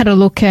 I had a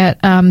look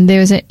at there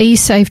was an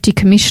e-safety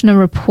commissioner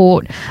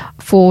report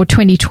for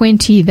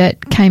 2020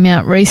 that came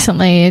out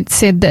recently. It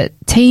said that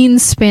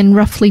teens spend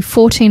roughly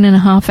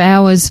 14.5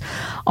 hours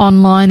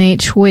online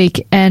each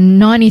week,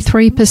 and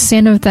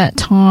 93% of that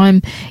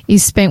time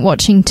is spent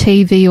watching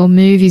TV or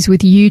movies,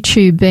 with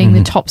YouTube being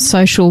the top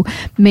social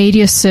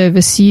media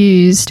service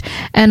used.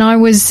 And I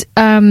was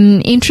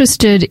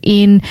interested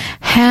in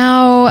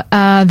how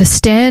the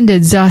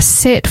standards are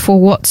set for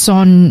what's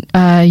on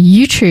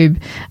YouTube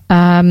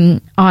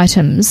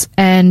items.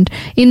 And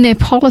in their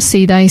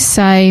policy, they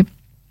say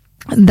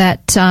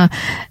that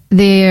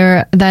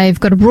they've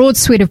got a broad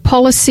suite of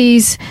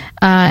policies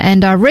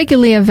and are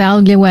regularly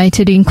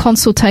evaluated in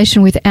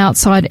consultation with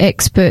outside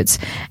experts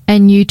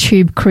and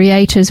YouTube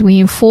creators. We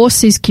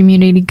enforce these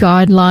community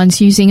guidelines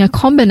using a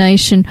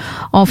combination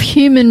of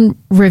human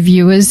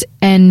reviewers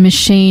and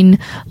machine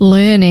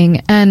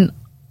learning. And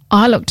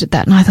I looked at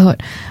that and I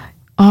thought,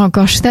 oh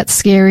gosh, that's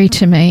scary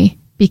to me,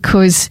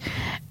 because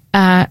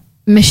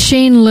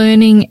machine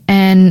learning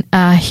and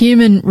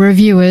human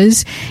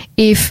reviewers,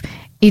 if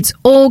it's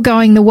all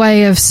going the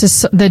way of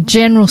the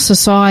general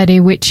society,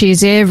 which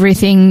is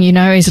everything,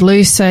 is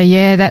looser.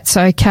 Yeah, that's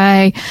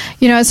okay.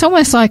 It's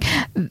almost like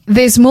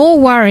there's more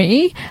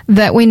worry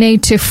that we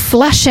need to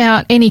flush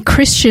out any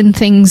Christian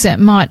things that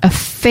might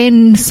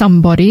offend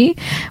somebody,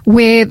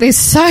 where there's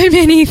so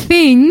many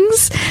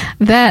things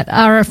that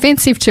are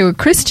offensive to a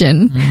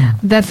Christian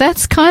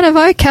that's kind of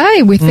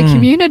okay with the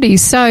community.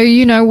 So,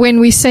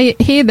 when we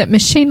hear that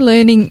machine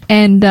learning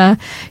and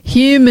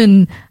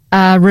human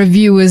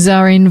reviewers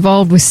are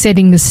involved with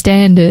setting the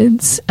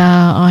standards,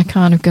 I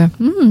kind of go,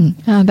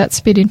 that's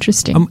a bit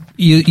interesting.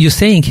 You're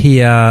saying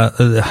here,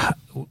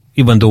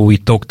 even though we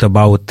talked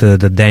about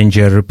the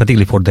danger,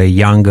 particularly for the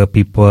younger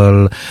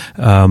people,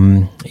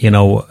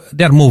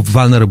 they're more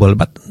vulnerable,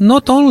 but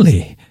not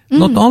only.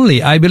 Not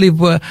only. I believe,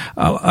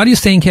 are you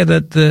saying here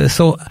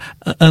that,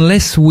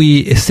 unless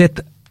we set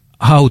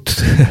out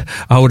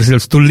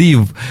ourselves to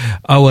live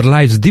our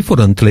lives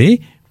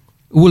differently,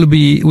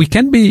 we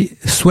can be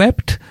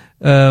swept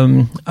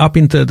up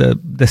into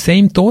the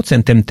same thoughts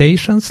and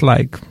temptations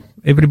like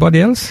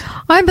everybody else?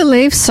 I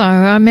believe so.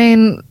 I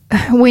mean,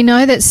 we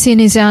know that sin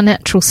is our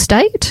natural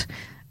state.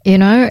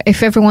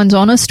 If everyone's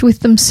honest with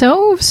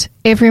themselves,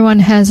 everyone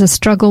has a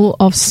struggle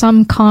of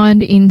some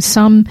kind in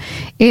some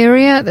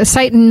area.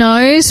 Satan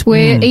knows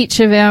where each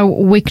of our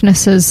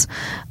weaknesses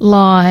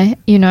lie.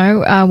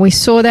 We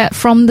saw that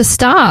from the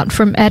start,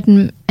 from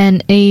Adam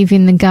and Eve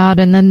in the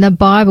garden, and the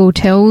Bible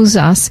tells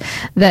us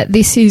that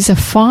this is a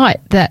fight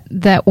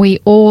that we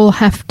all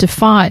have to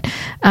fight.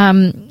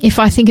 If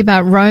I think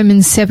about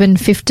Romans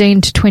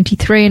 7:15 to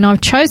 23, and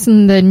I've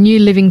chosen the New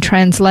Living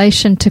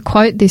Translation to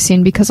quote this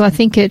in because I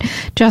think it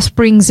just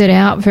brings it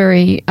out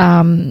very,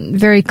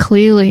 very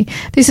clearly.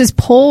 This is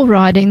Paul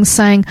writing,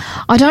 saying,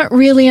 I don't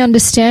really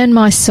understand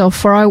myself,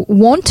 for I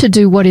want to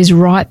do what is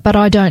right, but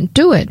I don't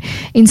do it.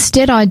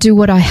 Instead, I do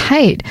what I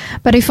hate.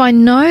 But if I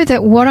know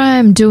that what I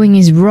am doing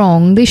is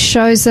wrong, this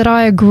shows that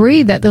I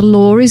agree that the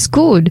law is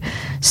good.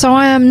 So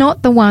I am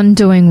not the one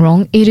doing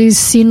wrong. It is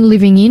sin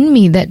living in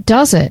me that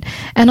does it.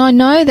 And I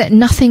know that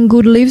nothing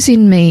good lives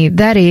in me,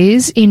 that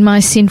is, in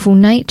my sinful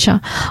nature.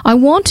 I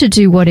want to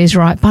do what is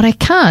right, but I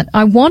can't.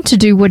 I want to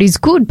do what is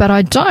good, but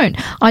I don't.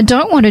 I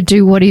don't want to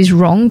do what is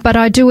wrong, but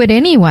I do it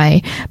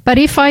anyway. But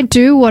if I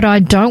do what I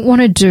don't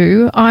want to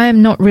do, I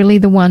am not really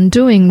the one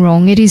doing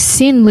wrong. It is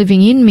sin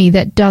living in me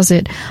that does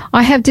it.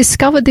 I have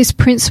discovered this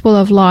principle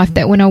of life,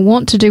 that when I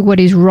want to do what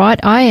is right,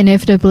 I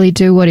inevitably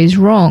do what is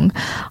wrong.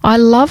 I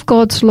love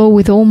God's law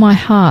with all my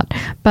heart,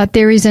 but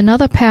there is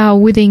another power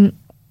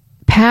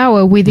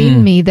power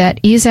within me that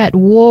is at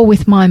war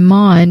with my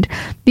mind.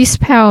 This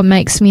power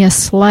makes me a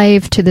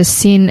slave to the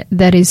sin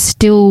that is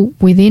still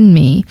within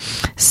me.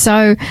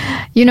 So,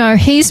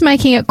 he's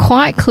making it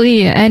quite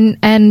clear.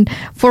 And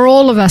for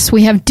all of us,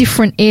 we have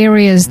different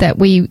areas that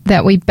we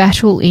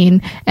battle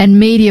in, and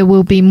media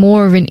will be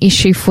more of an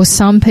issue for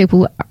some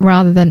people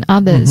rather than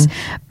others.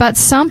 But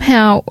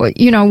somehow,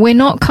 we're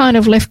not kind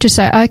of left to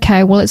say,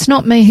 okay, well, it's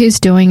not me who's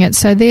doing it,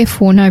 so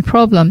therefore no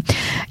problem.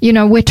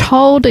 We're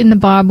told in the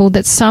Bible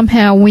that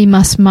somehow we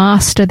must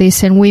master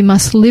this and we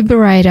must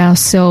liberate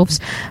ourselves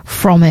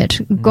from it.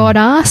 God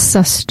asks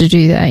us to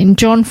do that. In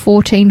John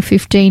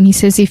 14:15, he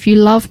says, if you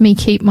love me,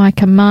 keep my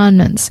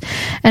commandments.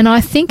 And I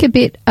think a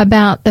bit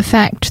about the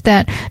fact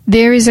that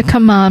there is a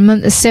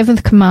commandment, the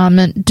 7th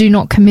commandment, do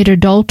not commit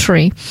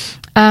adultery.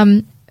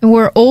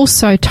 We're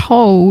also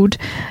told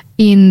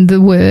in the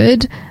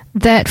Word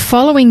that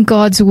following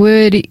God's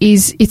Word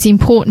it's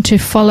important to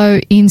follow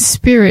in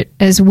spirit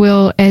as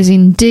well as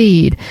in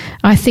deed.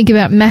 I think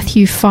about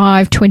Matthew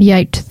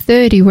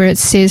 5:28-30, where it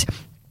says,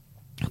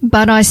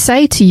 but I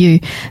say to you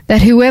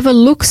that whoever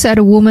looks at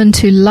a woman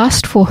to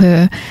lust for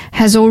her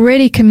has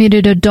already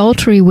committed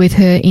adultery with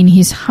her in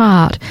his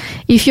heart.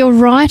 If your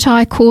right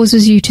eye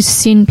causes you to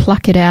sin,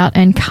 pluck it out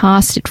and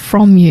cast it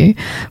from you.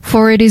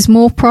 For it is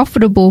more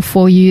profitable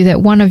for you that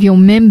one of your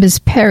members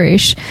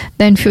perish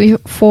than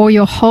for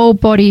your whole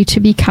body to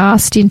be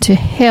cast into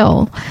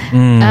hell.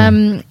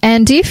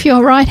 And if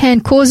your right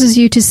hand causes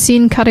you to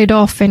sin, cut it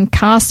off and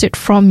cast it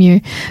from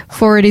you.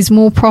 For it is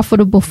more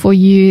profitable for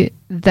you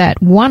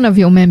that one of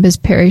your members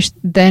perish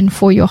than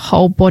for your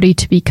whole body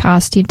to be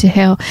cast into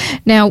hell.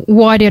 Now,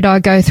 why did I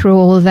go through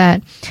all of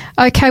that?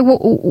 Okay, well,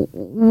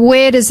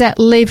 where does that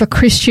leave a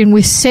Christian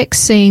with sex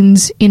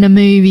scenes in a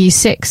movie,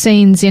 sex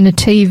scenes in a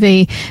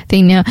TV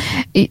thing? Now,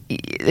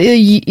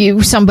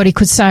 somebody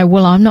could say,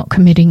 well, I'm not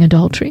committing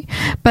adultery.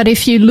 But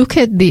if you look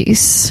at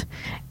this,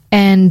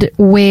 and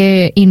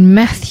where in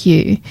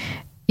Matthew,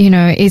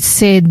 it's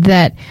said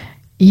that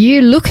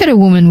you look at a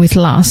woman with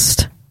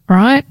lust,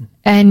 right?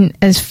 And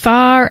as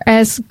far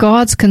as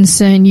God's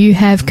concerned, you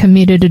have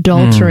committed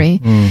adultery.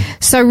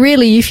 So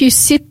really, if you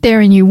sit there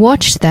and you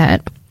watch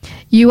that,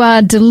 you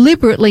are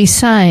deliberately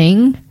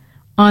saying,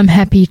 I'm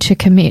happy to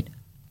commit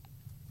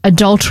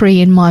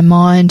adultery in my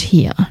mind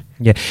here.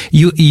 Yeah,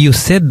 you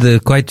said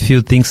quite a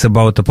few things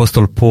about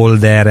Apostle Paul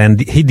there, and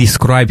he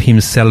described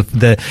himself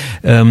the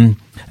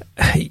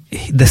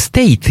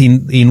state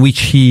in which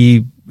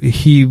he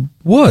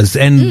was,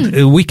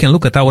 and we can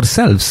look at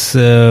ourselves.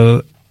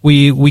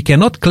 We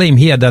cannot claim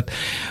here that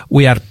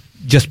we are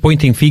just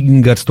pointing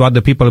fingers to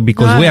other people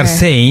because we are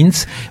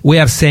saints. We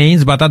are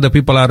saints, but other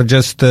people are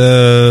just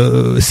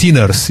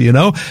sinners, We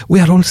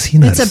are all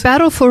sinners. It's a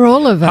battle for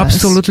all of us.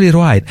 Absolutely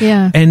right.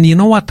 Yeah. And you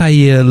know what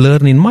I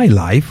learned in my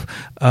life?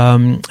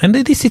 And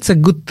it's a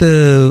good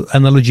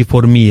analogy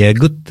for me, a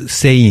good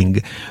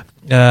saying.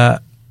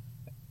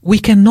 We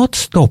cannot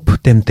stop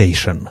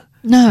temptation.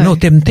 No,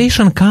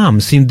 temptation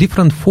comes in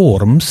different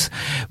forms,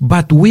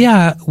 but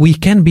we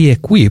can be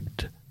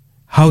equipped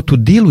how to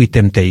deal with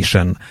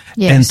temptation.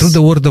 Yes. And through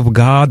the Word of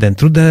God and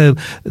through the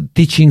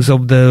teachings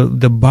of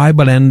the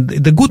Bible and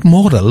the good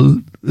moral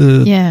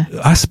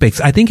aspects.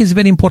 I think it's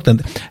very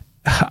important.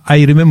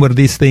 I remember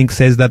this thing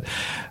says that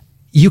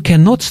you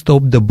cannot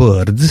stop the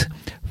birds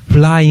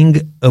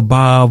flying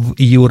above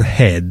your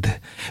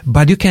head,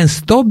 but you can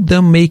stop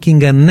them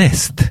making a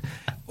nest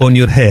on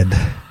your head.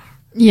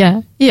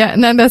 Yeah,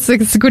 no, that's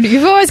good.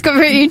 You've always got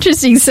very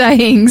interesting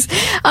sayings.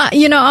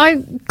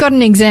 I got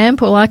an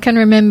example. I can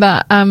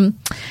remember,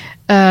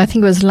 I think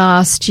it was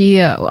last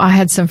year, I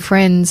had some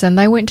friends and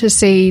they went to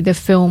see the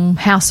film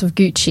House of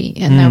Gucci,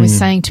 and they were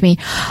saying to me,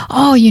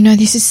 oh,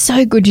 this is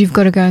so good, you've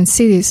got to go and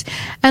see this.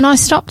 And I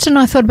stopped and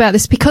I thought about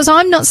this because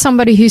I'm not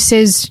somebody who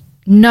says,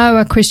 no,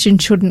 a Christian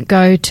shouldn't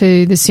go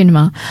to the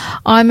cinema.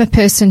 I'm a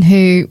person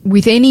who,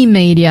 with any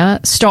media,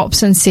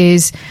 stops and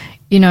says,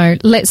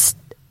 let's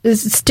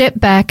step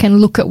back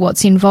and look at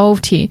what's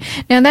involved here.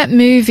 Now, that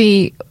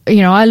movie,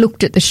 I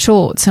looked at the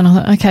shorts and I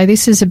thought, okay,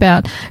 this is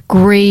about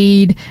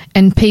greed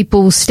and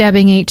people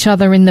stabbing each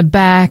other in the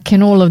back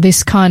and all of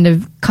this kind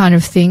of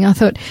thing. I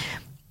thought,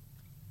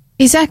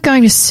 is that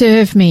going to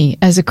serve me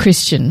as a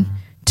Christian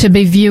to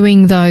be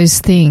viewing those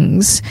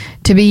things,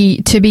 to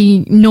be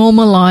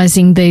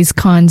normalizing these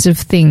kinds of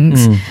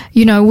things?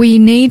 We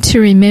need to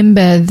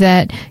remember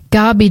that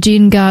garbage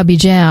in,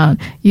 garbage out,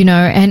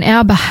 and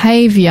our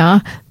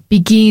behavior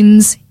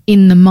begins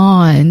in the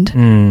mind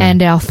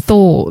and our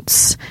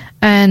thoughts,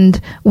 and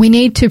we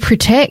need to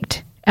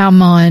protect our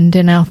mind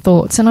and our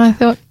thoughts. And I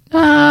thought,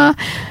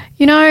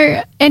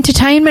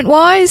 entertainment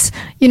wise,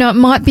 it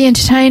might be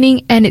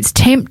entertaining and it's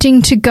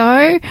tempting to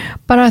go,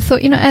 but I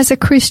thought, as a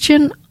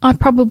Christian, I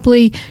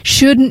probably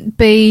shouldn't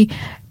be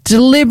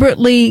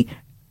deliberately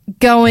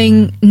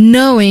going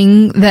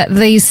knowing that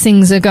these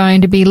things are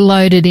going to be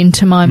loaded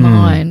into my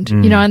mind,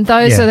 and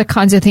those are the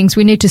kinds of things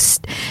we need to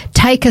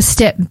take a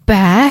step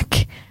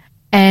back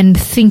and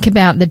think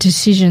about the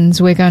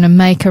decisions we're going to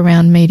make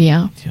around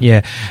media.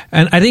 Yeah.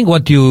 And I think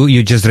what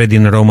you just read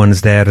in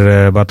Romans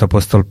there about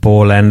Apostle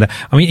Paul, and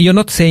I mean, you're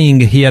not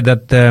saying here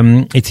that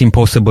it's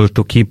impossible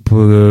to keep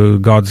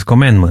God's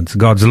commandments,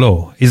 God's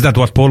law. Is that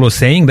what Paul was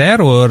saying there,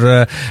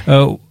 or?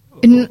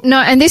 No,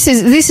 and this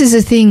is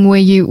a thing where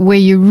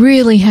you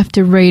really have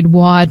to read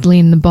widely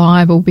in the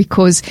Bible,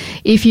 because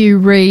if you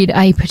read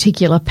a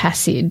particular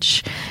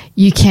passage,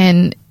 you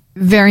can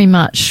very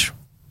much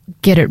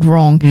get it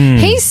wrong.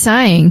 He's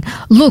saying,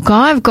 look,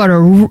 I've got a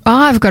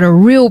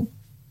real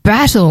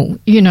battle,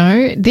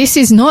 this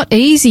is not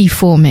easy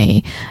for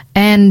me.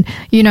 And,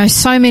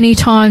 so many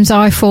times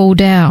I fall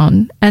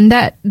down, and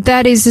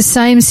that is the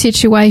same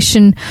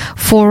situation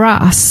for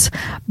us.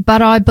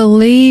 But I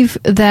believe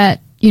that,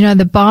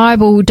 the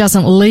Bible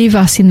doesn't leave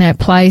us in that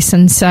place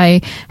and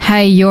say,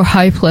 hey, you're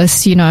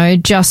hopeless,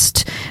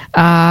 just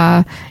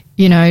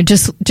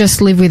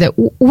live with it.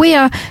 We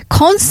are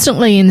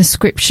constantly in the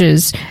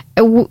scriptures.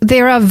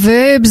 There are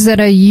verbs that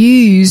are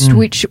used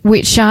which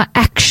are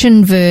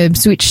action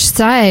verbs, which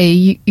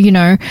say,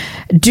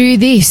 do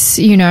this,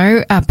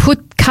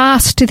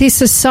 cast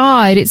this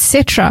aside,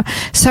 etc.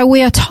 So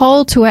we are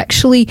told to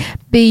actually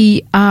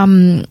be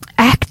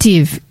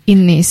active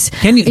in this.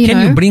 Can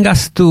you bring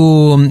us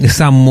to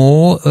some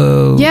more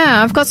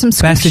I've got some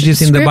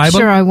passages in the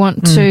Bible? I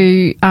want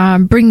to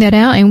bring that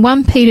out. In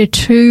 1 Peter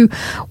 2,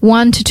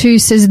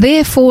 1-2 says,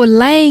 therefore,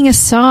 laying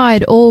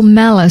aside all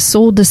malice,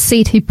 all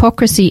deceit,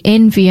 hypocrisy,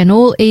 envy, and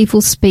all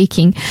evil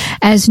speaking,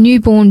 as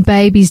newborn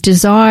babies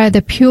desire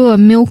the pure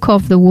milk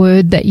of the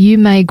word, that you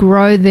may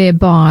grow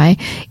thereby,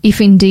 if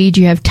indeed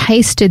you have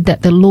tasted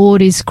that the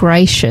Lord is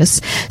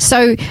gracious.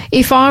 So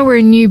if I were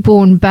a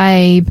newborn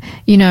babe,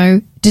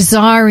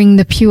 desiring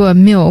the pure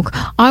milk,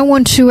 I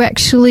want to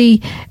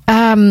actually,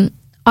 I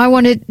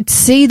want to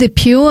see the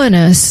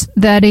pureness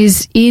that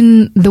is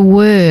in the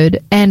word,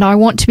 and I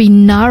want to be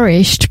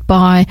nourished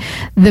by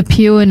the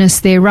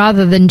pureness there,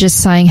 rather than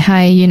just saying,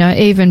 hey,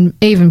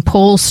 even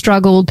Paul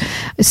struggled,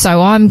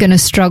 so I'm going to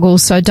struggle,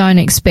 so don't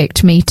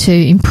expect me to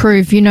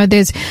improve.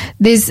 There's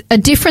a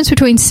difference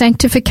between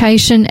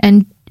sanctification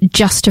and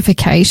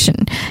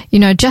justification.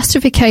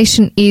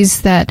 Justification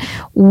is that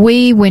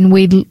when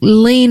we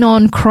lean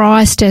on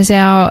Christ as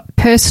our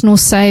personal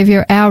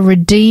Savior, our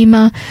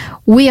Redeemer,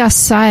 we are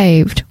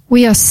saved.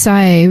 We are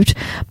saved,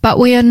 but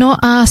we are not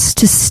asked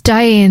to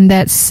stay in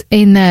that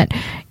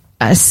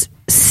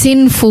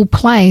sinful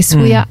place.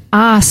 We are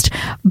asked,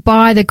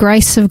 by the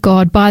grace of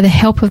God, by the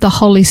help of the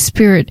Holy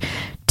Spirit,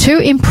 to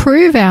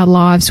improve our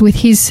lives with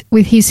His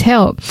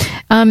help.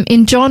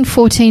 In John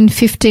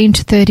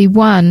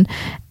 14:15-31,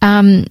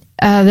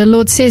 the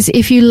Lord says,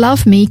 if you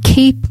love me,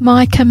 keep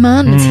my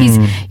commandments.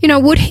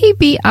 Would He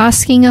be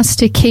asking us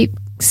to keep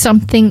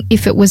something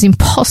if it was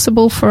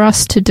impossible for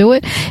us to do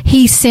it?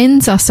 He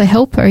sends us a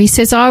helper. He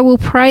says, I will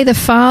pray the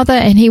Father,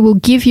 and He will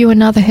give you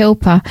another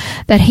helper,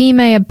 that He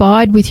may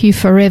abide with you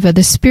forever,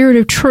 the Spirit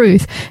of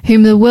truth,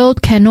 whom the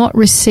world cannot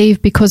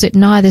receive, because it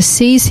neither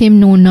sees Him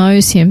nor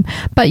knows Him.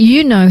 But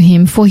you know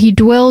Him, for He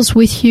dwells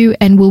with you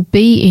and will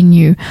be in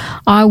you.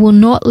 I will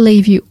not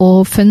leave you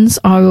orphans.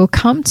 I will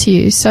come to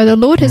you. So the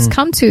Lord has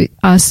come to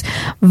us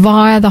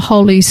via the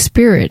Holy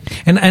Spirit.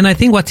 And I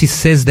think what He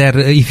says there,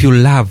 if you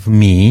love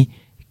me,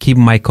 keep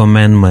my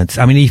commandments.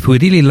 I mean, if we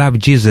really love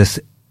Jesus,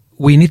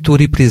 we need to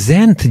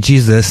represent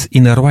Jesus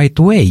in a right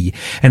way.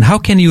 And how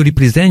can you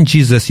represent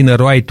Jesus in a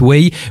right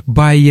way?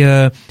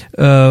 By,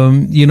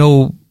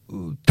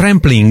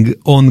 trampling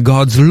on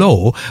God's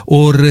law,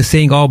 or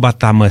saying, oh,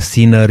 but I'm a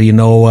sinner,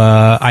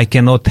 I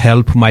cannot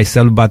help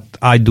myself, but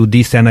I do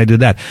this and I do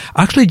that.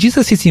 Actually,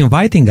 Jesus is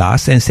inviting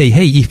us and say,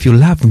 hey, if you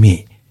love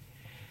me,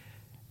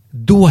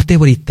 do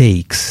whatever it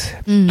takes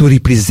to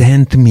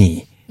represent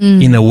me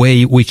in a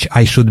way which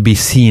I should be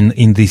seen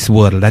in this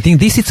world. I think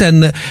this is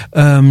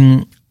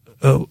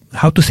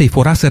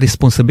for us, a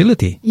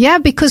responsibility. Yeah,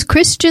 because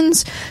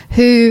Christians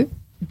who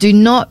do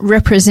not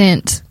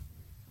represent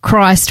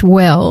Christ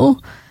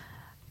well,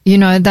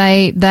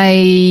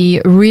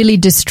 they really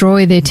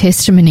destroy their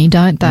testimony,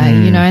 don't they?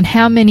 And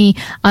how many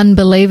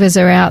unbelievers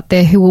are out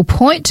there who will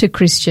point to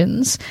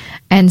Christians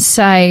and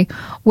say,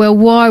 well,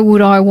 why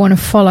would I want to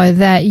follow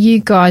that?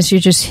 You guys,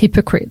 you're just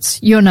hypocrites.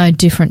 You're no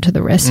different to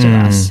the rest of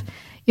us.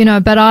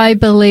 But I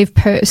believe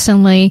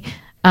personally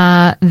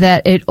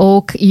that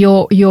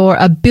your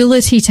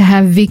ability to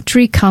have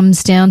victory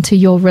comes down to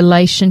your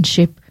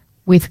relationship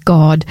with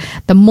God.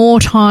 The more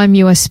time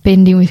you are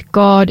spending with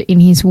God in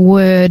His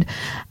Word,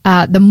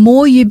 the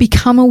more you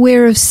become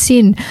aware of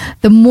sin,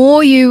 the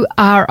more you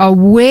are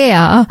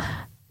aware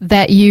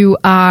that you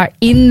are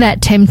in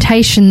that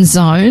temptation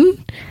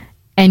zone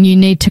and you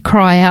need to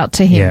cry out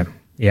to Him.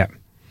 Yeah.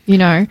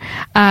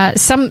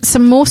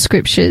 Some more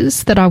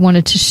scriptures that I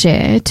wanted to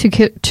share. 2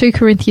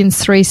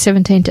 Corinthians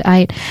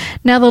 3:17-8.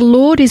 Now the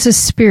Lord is a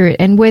spirit,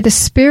 and where the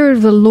Spirit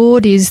of the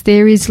Lord is,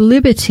 there is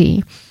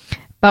liberty.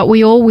 But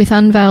we all with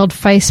unveiled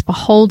face,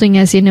 beholding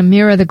as in a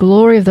mirror the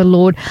glory of the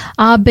Lord,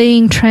 are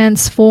being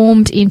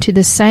transformed into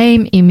the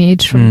same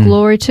image from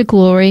glory to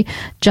glory,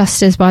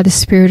 just as by the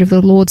Spirit of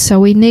the Lord. So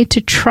we need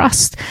to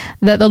trust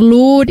that the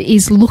Lord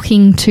is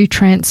looking to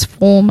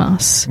transform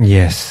us.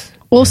 Yes.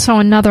 Also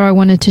another I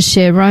wanted to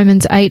share,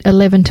 Romans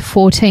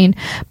 8:11-14.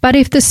 But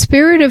if the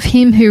Spirit of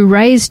him who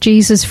raised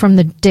Jesus from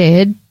the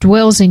dead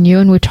dwells in you,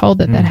 and we're told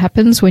that that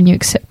happens when you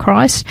accept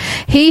Christ,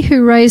 he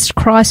who raised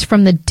Christ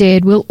from the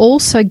dead will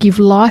also give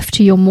life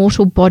to your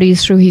mortal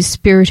bodies through his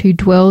Spirit who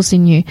dwells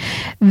in you.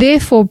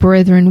 Therefore,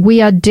 brethren,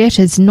 we are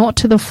debtors not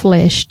to the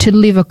flesh, to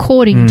live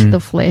according to the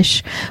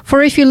flesh.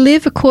 For if you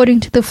live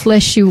according to the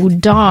flesh, you will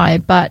die.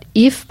 But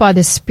if by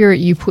the Spirit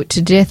you put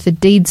to death the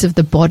deeds of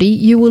the body,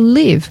 you will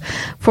live.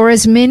 For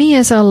as many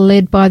as are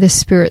led by the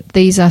Spirit,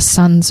 these are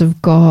sons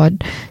of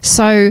God.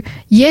 So,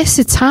 yes,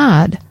 it's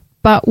hard,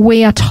 but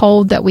we are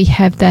told that we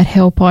have that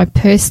help. I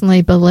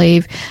personally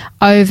believe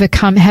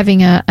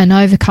having an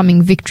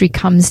overcoming victory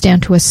comes down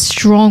to a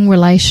strong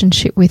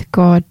relationship with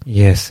God.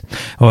 Yes.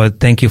 Oh,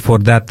 thank you for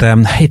that.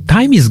 Hey,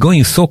 time is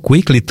going so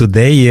quickly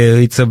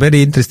today. It's a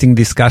very interesting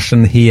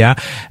discussion here.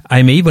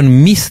 I may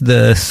even miss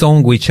the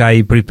song which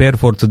I prepared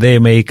for today. I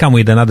may come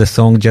with another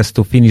song just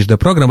to finish the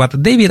program.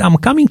 But David, I'm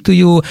coming to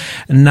you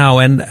now.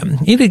 And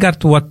in regard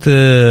to what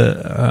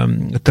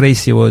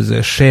Tracey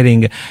was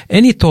sharing,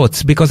 any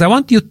thoughts? Because I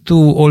want you to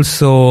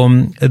also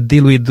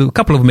deal with a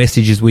couple of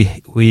messages we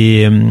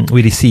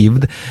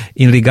received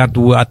in regard to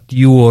what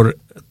you were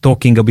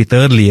talking a bit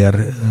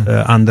earlier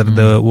under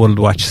the World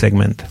Watch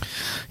segment.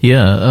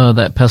 Yeah,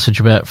 that passage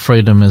about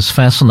freedom is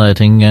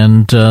fascinating,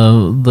 and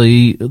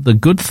the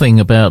good thing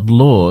about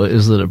law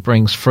is that it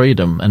brings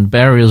freedom, and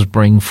barriers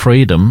bring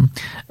freedom,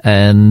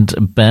 and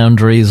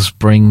boundaries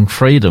bring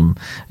freedom.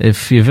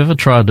 If you've ever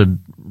tried to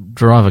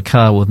drive a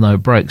car with no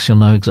brakes, you'll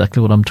know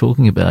exactly what I'm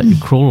talking about. You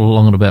crawl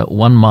along at about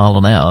 1 mile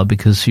an hour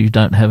because you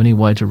don't have any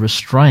way to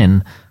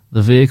restrain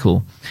the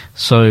vehicle.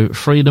 So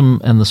freedom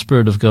and the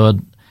Spirit of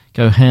God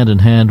go hand in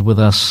hand with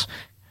us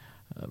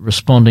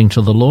responding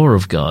to the law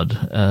of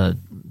God.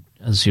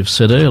 As you've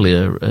said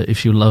earlier,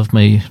 if you love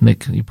me,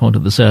 Nick, you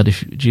pointed this out,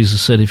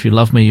 Jesus said, if you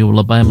love me, you will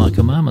obey my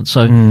commandments.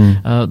 So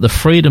the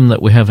freedom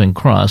that we have in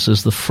Christ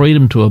is the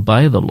freedom to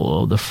obey the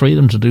law, the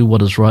freedom to do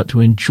what is right, to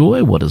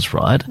enjoy what is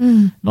right,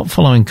 not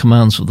following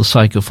commands for the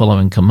sake of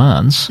following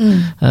commands.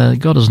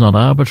 God is not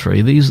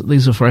arbitrary.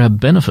 These are for our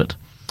benefit.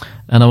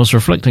 And I was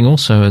reflecting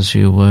also as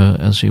you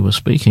were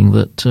speaking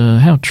that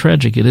how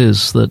tragic it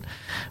is that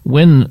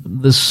when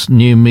this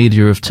new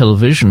media of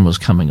television was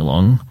coming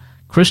along,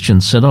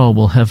 Christians said, "Oh,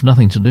 we'll have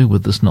nothing to do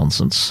with this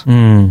nonsense,"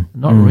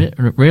 not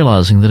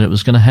realizing that it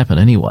was going to happen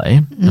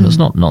anyway. And it's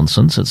not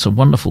nonsense; it's a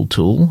wonderful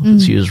tool if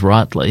it's used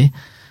rightly.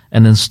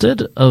 And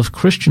instead of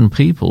Christian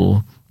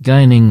people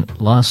gaining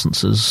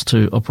licenses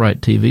to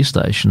operate TV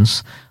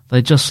stations,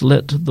 they just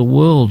let the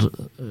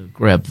world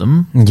grab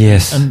them,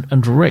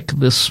 and wreck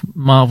this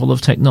marvel of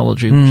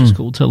technology, which is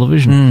called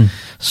television.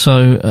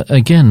 So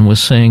again, we're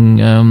seeing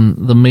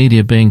the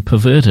media being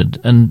perverted,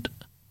 and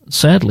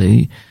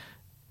sadly,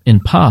 in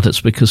part,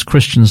 it's because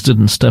Christians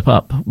didn't step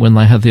up when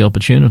they had the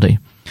opportunity.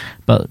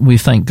 But we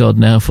thank God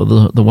now for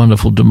the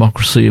wonderful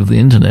democracy of the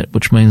internet,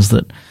 which means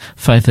that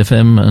Faith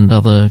FM and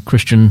other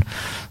Christian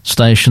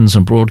stations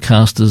and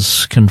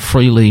broadcasters can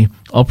freely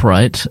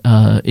operate,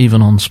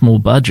 even on small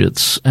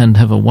budgets, and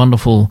have a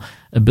wonderful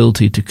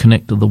ability to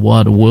connect to the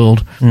wider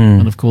world.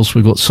 And of course,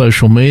 we've got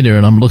social media,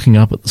 and I'm looking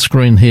up at the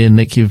screen here.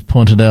 Nick, you've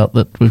pointed out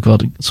that we've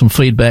got some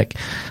feedback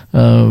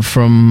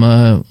from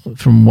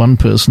one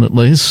person at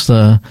least.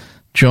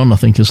 John, I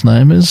think his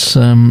name is.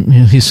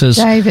 He says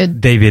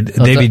David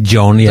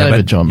John. Yeah,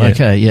 David John. Yeah.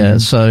 Okay, yeah.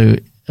 So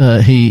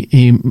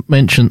he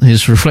mentioned,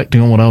 he's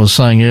reflecting on what I was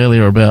saying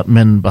earlier about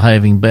men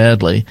behaving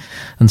badly,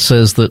 and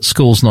says that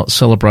school's not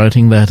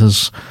celebrating that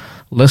has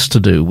less to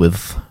do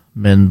with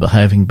men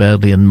behaving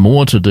badly and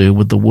more to do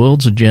with the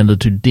world's agenda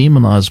to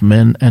demonize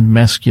men and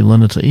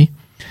masculinity,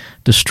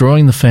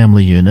 destroying the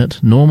family unit,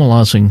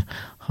 normalizing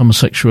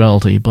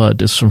homosexuality by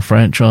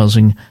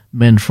disenfranchising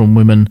men from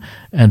women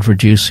and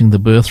reducing the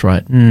birth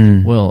rate.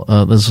 Well,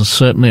 there's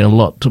certainly a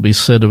lot to be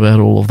said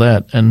about all of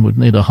that, and would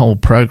need a whole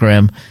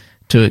program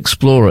to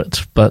explore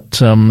it.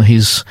 But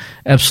he's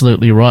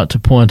absolutely right to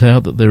point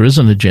out that there is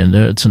an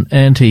agenda. It's an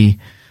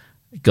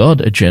anti-God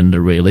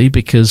agenda, really,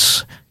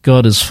 because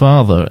God is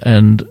Father,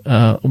 and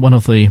one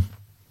of the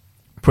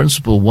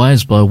principal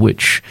ways by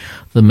which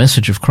the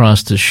message of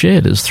Christ is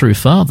shared is through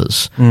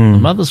fathers.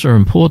 Mothers are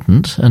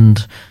important,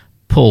 and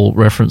Paul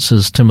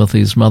references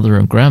Timothy's mother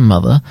and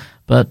grandmother,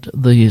 but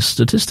the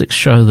statistics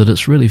show that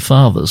it's really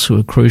fathers who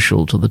are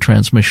crucial to the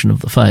transmission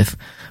of the faith.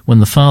 When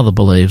the father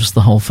believes,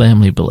 the whole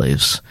family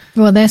believes.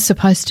 Well, they're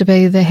supposed to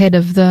be the head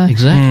of the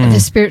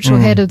spiritual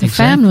head of the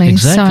family.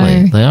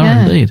 Exactly, so, they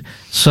are indeed.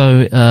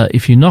 So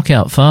if you knock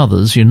out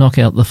fathers, you knock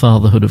out the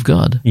fatherhood of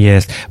God.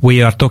 Yes,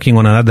 we are talking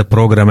on another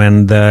program,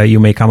 and you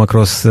may come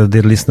across,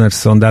 dear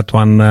listeners, on that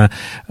one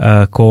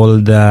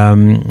called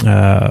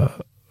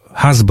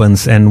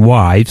Husbands and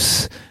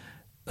Wives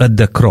at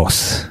the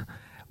Cross.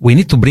 We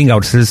need to bring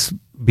ourselves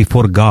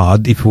before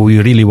God if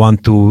we really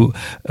want to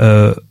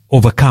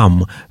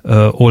overcome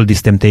all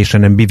this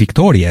temptation and be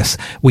victorious.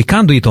 We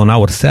can't do it on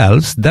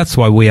ourselves. That's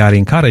why we are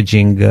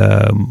encouraging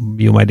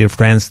you, my dear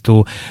friends,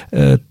 to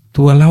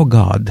allow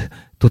God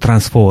to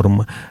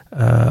transform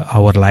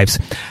our lives.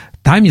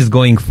 Time is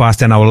going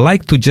fast, and I would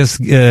like to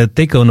just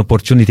take an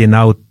opportunity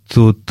now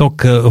to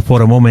talk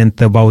for a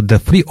moment about the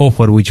free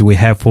offer which we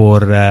have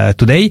for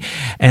today.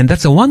 And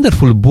that's a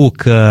wonderful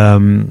book,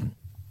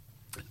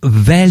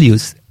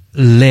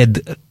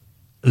 Values-Led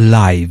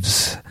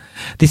Lives.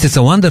 This is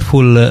a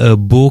wonderful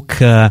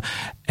book,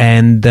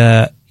 and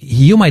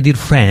you, my dear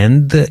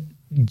friend,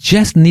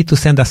 just need to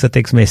send us a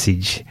text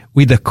message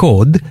with the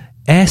code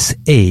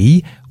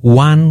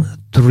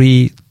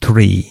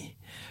SA133.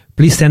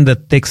 Please send a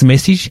text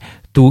message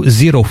to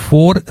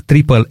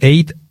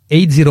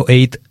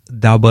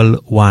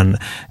 0488880811,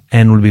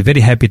 and we'll be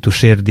very happy to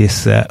share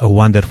this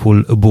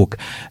wonderful book,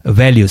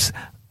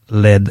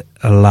 Values-Led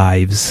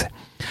Lives.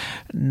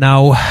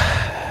 Now,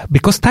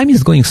 because time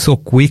is going so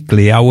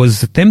quickly, I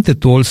was tempted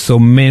to also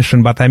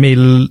mention, but I may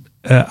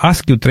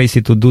ask you,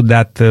 Tracey, to do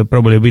that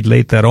probably a bit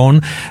later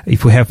on,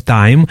 if we have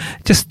time,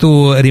 just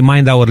to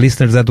remind our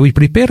listeners that we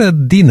prepare a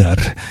dinner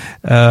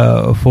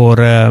for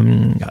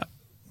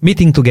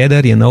meeting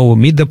together,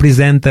 meet the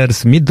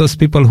presenters, meet those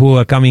people who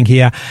are coming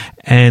here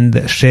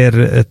and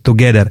share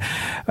together.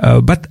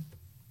 But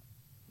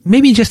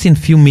maybe just in a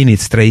few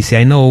minutes, Tracey,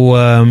 I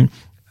know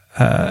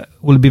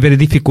will be very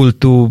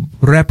difficult to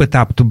wrap it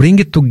up, to bring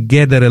it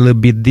together a little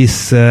bit,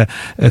 this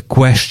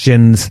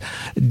question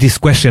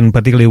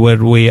particularly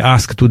where we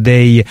ask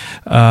today,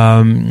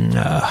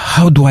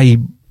 how do I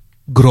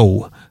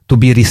grow to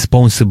be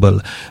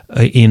responsible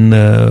in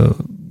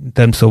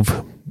terms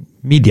of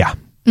media?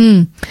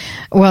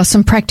 Well,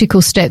 some practical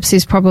steps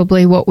is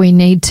probably what we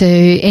need to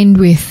end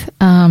with,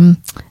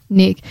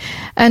 Nick.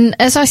 And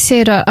as I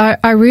said,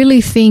 I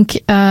really think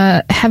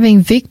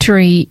having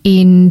victory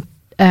in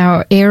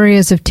our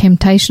areas of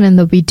temptation, and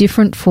they'll be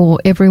different for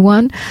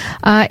everyone,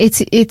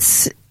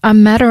 it's a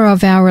matter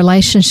of our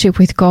relationship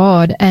with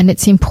God, and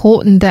it's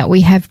important that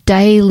we have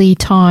daily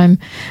time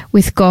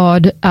with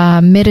God,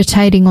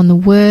 meditating on the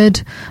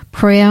Word,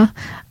 prayer.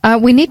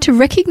 We need to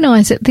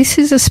recognize that this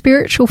is a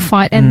spiritual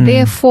fight, and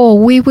therefore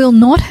we will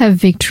not have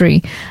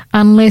victory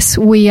unless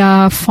we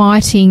are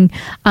fighting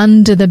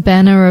under the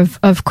banner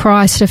of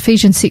Christ.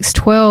 Ephesians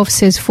 6:12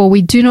 says, "For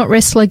we do not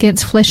wrestle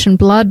against flesh and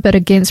blood, but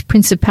against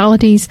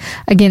principalities,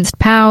 against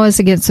powers,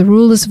 against the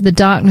rulers of the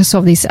darkness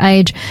of this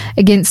age,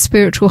 against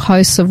spiritual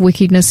hosts of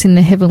wickedness in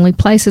the heavenly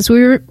places."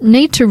 We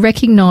need to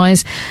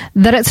recognize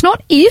that it's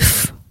not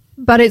if,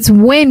 but it's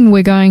when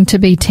we're going to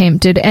be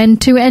tempted, and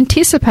to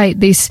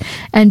anticipate this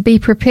and be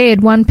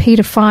prepared. 1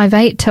 Peter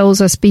 5:8 tells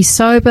us, "Be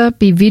sober,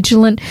 be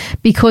vigilant,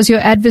 because your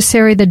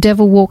adversary, the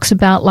devil, walks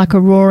about like a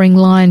roaring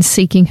lion,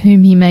 seeking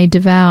whom he may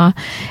devour."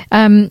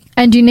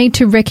 And you need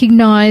to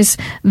recognize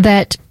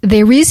that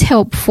there is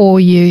help for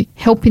you,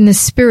 help in the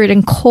Spirit,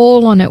 and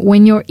call on it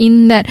when you're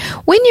in that,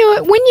 when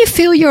you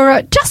feel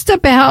you're just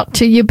about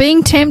to, you're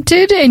being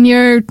tempted and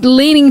you're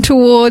leaning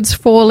towards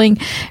falling.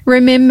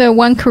 Remember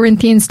 1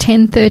 Corinthians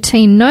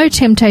 10:13, "No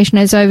temptation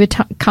has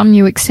overcome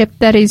you except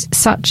that is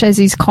such as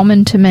is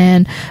common to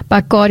man.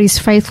 But God is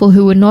faithful,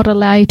 who will not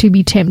allow you to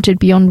be tempted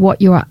beyond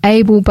what you are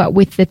able, but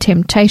with the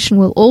temptation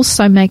will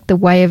also make the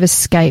way of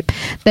escape,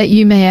 that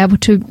you may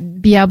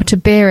be able to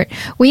bear it."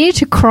 We need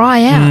to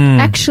cry out,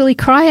 actually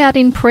cry out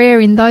in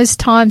prayer in those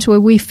times where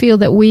we feel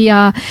that we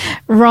are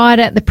right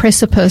at the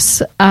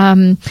precipice.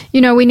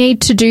 We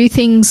need to do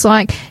things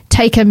like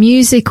take a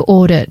music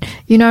audit.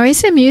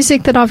 Is there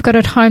music that I've got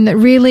at home that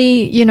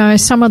really,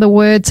 some of the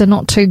words are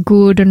not too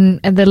good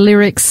and the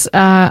lyrics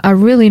are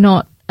really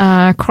not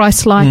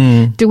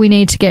Christ-like? Do we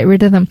need to get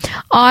rid of them?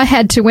 I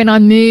had to, when I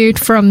moved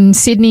from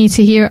Sydney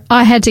to here,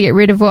 I had to get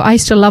rid of I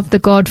used to love the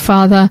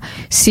Godfather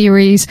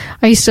series.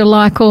 I used to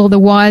like all the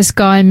wise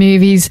guy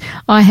movies.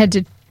 I had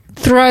to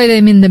throw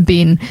them in the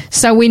bin.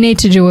 So we need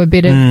to do a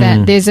bit of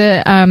that. There's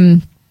a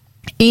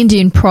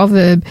Indian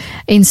proverb,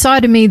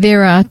 "Inside of me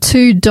there are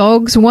two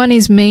dogs. One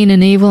is mean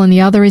and evil and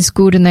the other is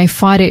good, and they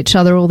fight each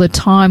other all the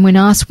time. When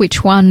asked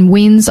which one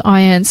wins,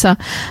 I answer,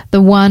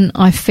 the one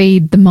I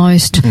feed the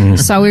most."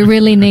 So we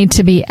really need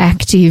to be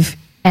active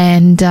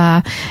and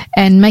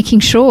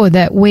making sure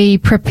that we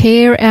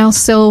prepare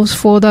ourselves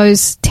for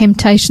those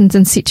temptations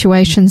and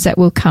situations that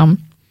will come.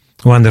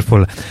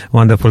 Wonderful.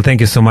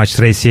 Thank you so much,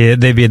 Tracey.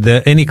 David,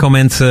 any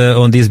comments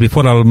on this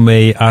before I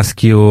may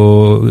ask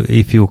you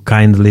if you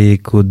kindly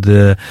could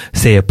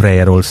say a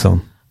prayer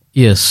also?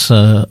 Yes,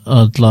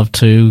 I'd love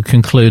to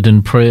conclude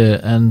in prayer,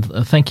 and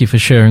thank you for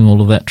sharing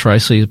all of that,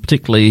 Tracey,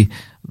 particularly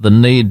the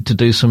need to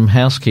do some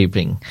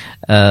housekeeping.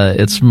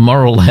 It's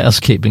moral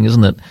housekeeping,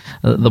 isn't it?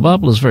 The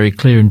Bible is very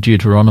clear in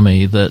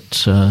Deuteronomy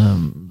that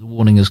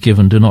warning is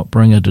given, "Do not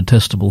bring a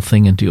detestable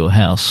thing into your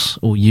house,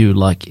 or you,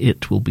 like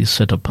it, will be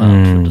set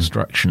apart for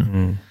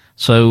destruction."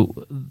 So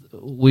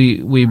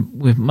we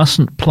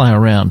mustn't play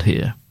around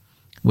here.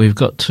 We've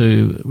got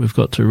to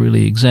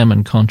really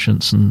examine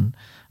conscience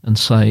and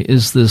say,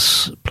 is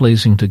this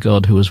pleasing to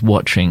God who is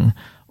watching,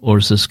 Or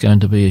is this going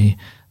to be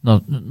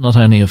not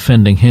only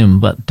offending him,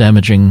 but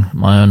damaging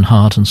my own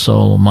heart and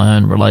soul, my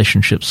own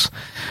relationships?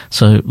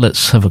 So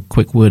let's have a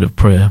quick word of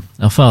prayer.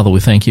 Our Father, we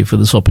thank you for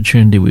this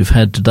opportunity we've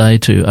had today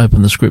to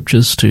open the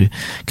Scriptures, to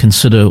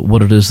consider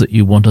what it is that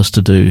you want us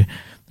to do.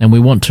 And we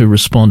want to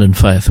respond in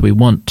faith. We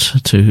want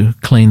to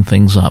clean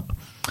things up.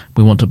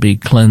 We want to be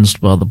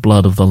cleansed by the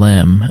blood of the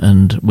Lamb,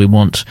 and we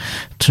want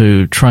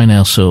to train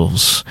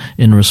ourselves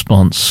in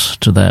response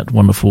to that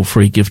wonderful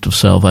free gift of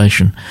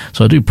salvation.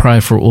 So I do pray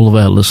for all of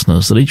our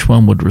listeners that each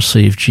one would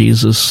receive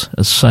Jesus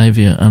as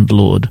Saviour and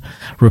Lord,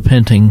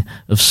 repenting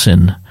of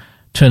sin,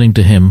 turning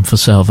to Him for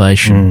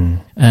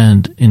salvation,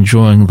 and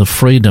enjoying the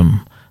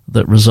freedom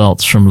that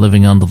results from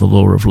living under the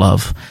law of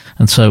love.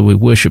 And so we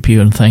worship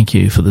you and thank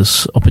you for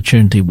this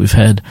opportunity we've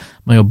had.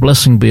 May your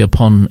blessing be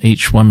upon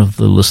each one of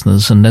the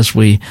listeners. And as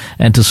we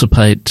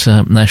anticipate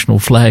National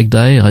Flag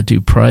Day, I do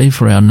pray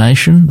for our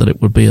nation, that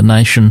it would be a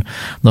nation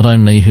not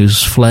only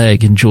whose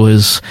flag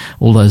enjoys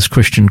all those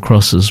Christian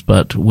crosses,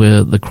 but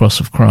where the cross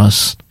of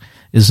Christ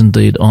is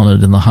indeed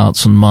honoured in the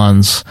hearts and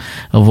minds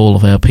of all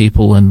of our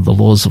people, and the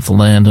laws of the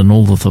land and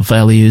all of the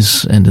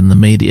values, and in the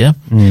media.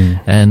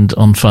 And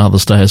on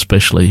Father's Day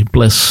especially,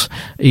 bless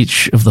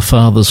each of the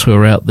fathers who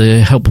are out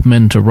there. Help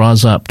men to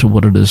rise up to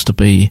what it is to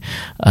be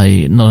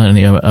not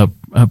only a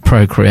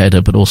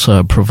procreator, but also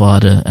a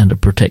provider and a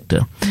protector.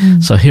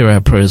 So hear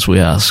our prayers, we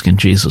ask, in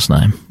Jesus'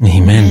 name.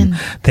 Amen.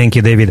 Thank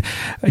you, David.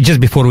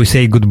 Just before we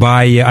say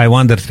goodbye, I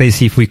wonder,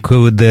 Tracey, if we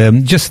could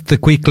just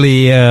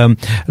quickly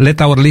let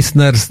our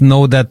listeners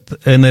know that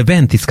an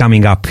event is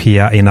coming up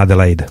here in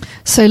Adelaide.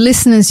 So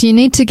listeners, you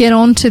need to get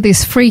on to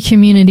this free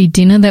community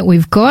dinner that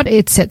we've got.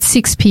 It's at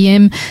 6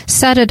 p.m,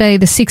 Saturday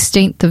the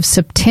 16th of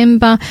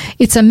September.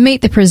 It's a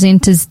Meet the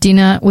Presenters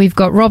dinner. We've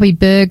got Robbie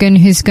Bergen,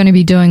 who's going to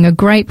be doing a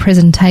great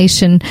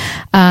presentation. To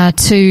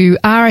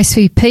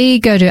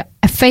RSVP, go to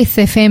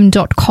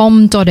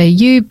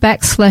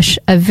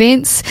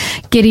faithfm.com.au/events.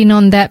 Get in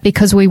on that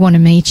because we want to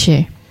meet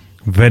you.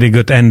 Very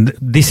good. And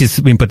this is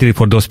in particular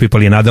for those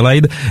people in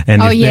Adelaide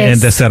and,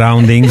 and the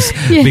surroundings.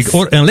 Yes.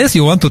 Or unless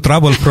you want to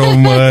travel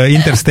from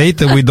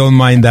interstate, we don't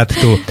mind that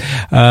too.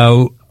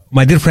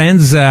 My dear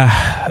friends,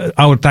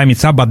 our time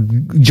is up, but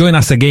join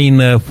us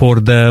again for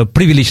the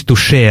privilege to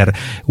share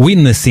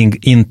witnessing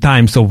in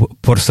times of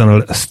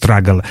personal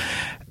struggle.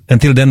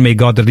 Until then, may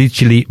God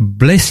richly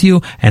bless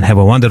you and have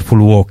a wonderful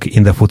walk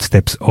in the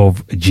footsteps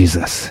of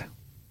Jesus.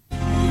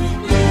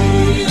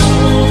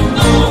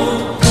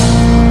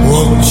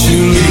 Won't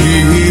you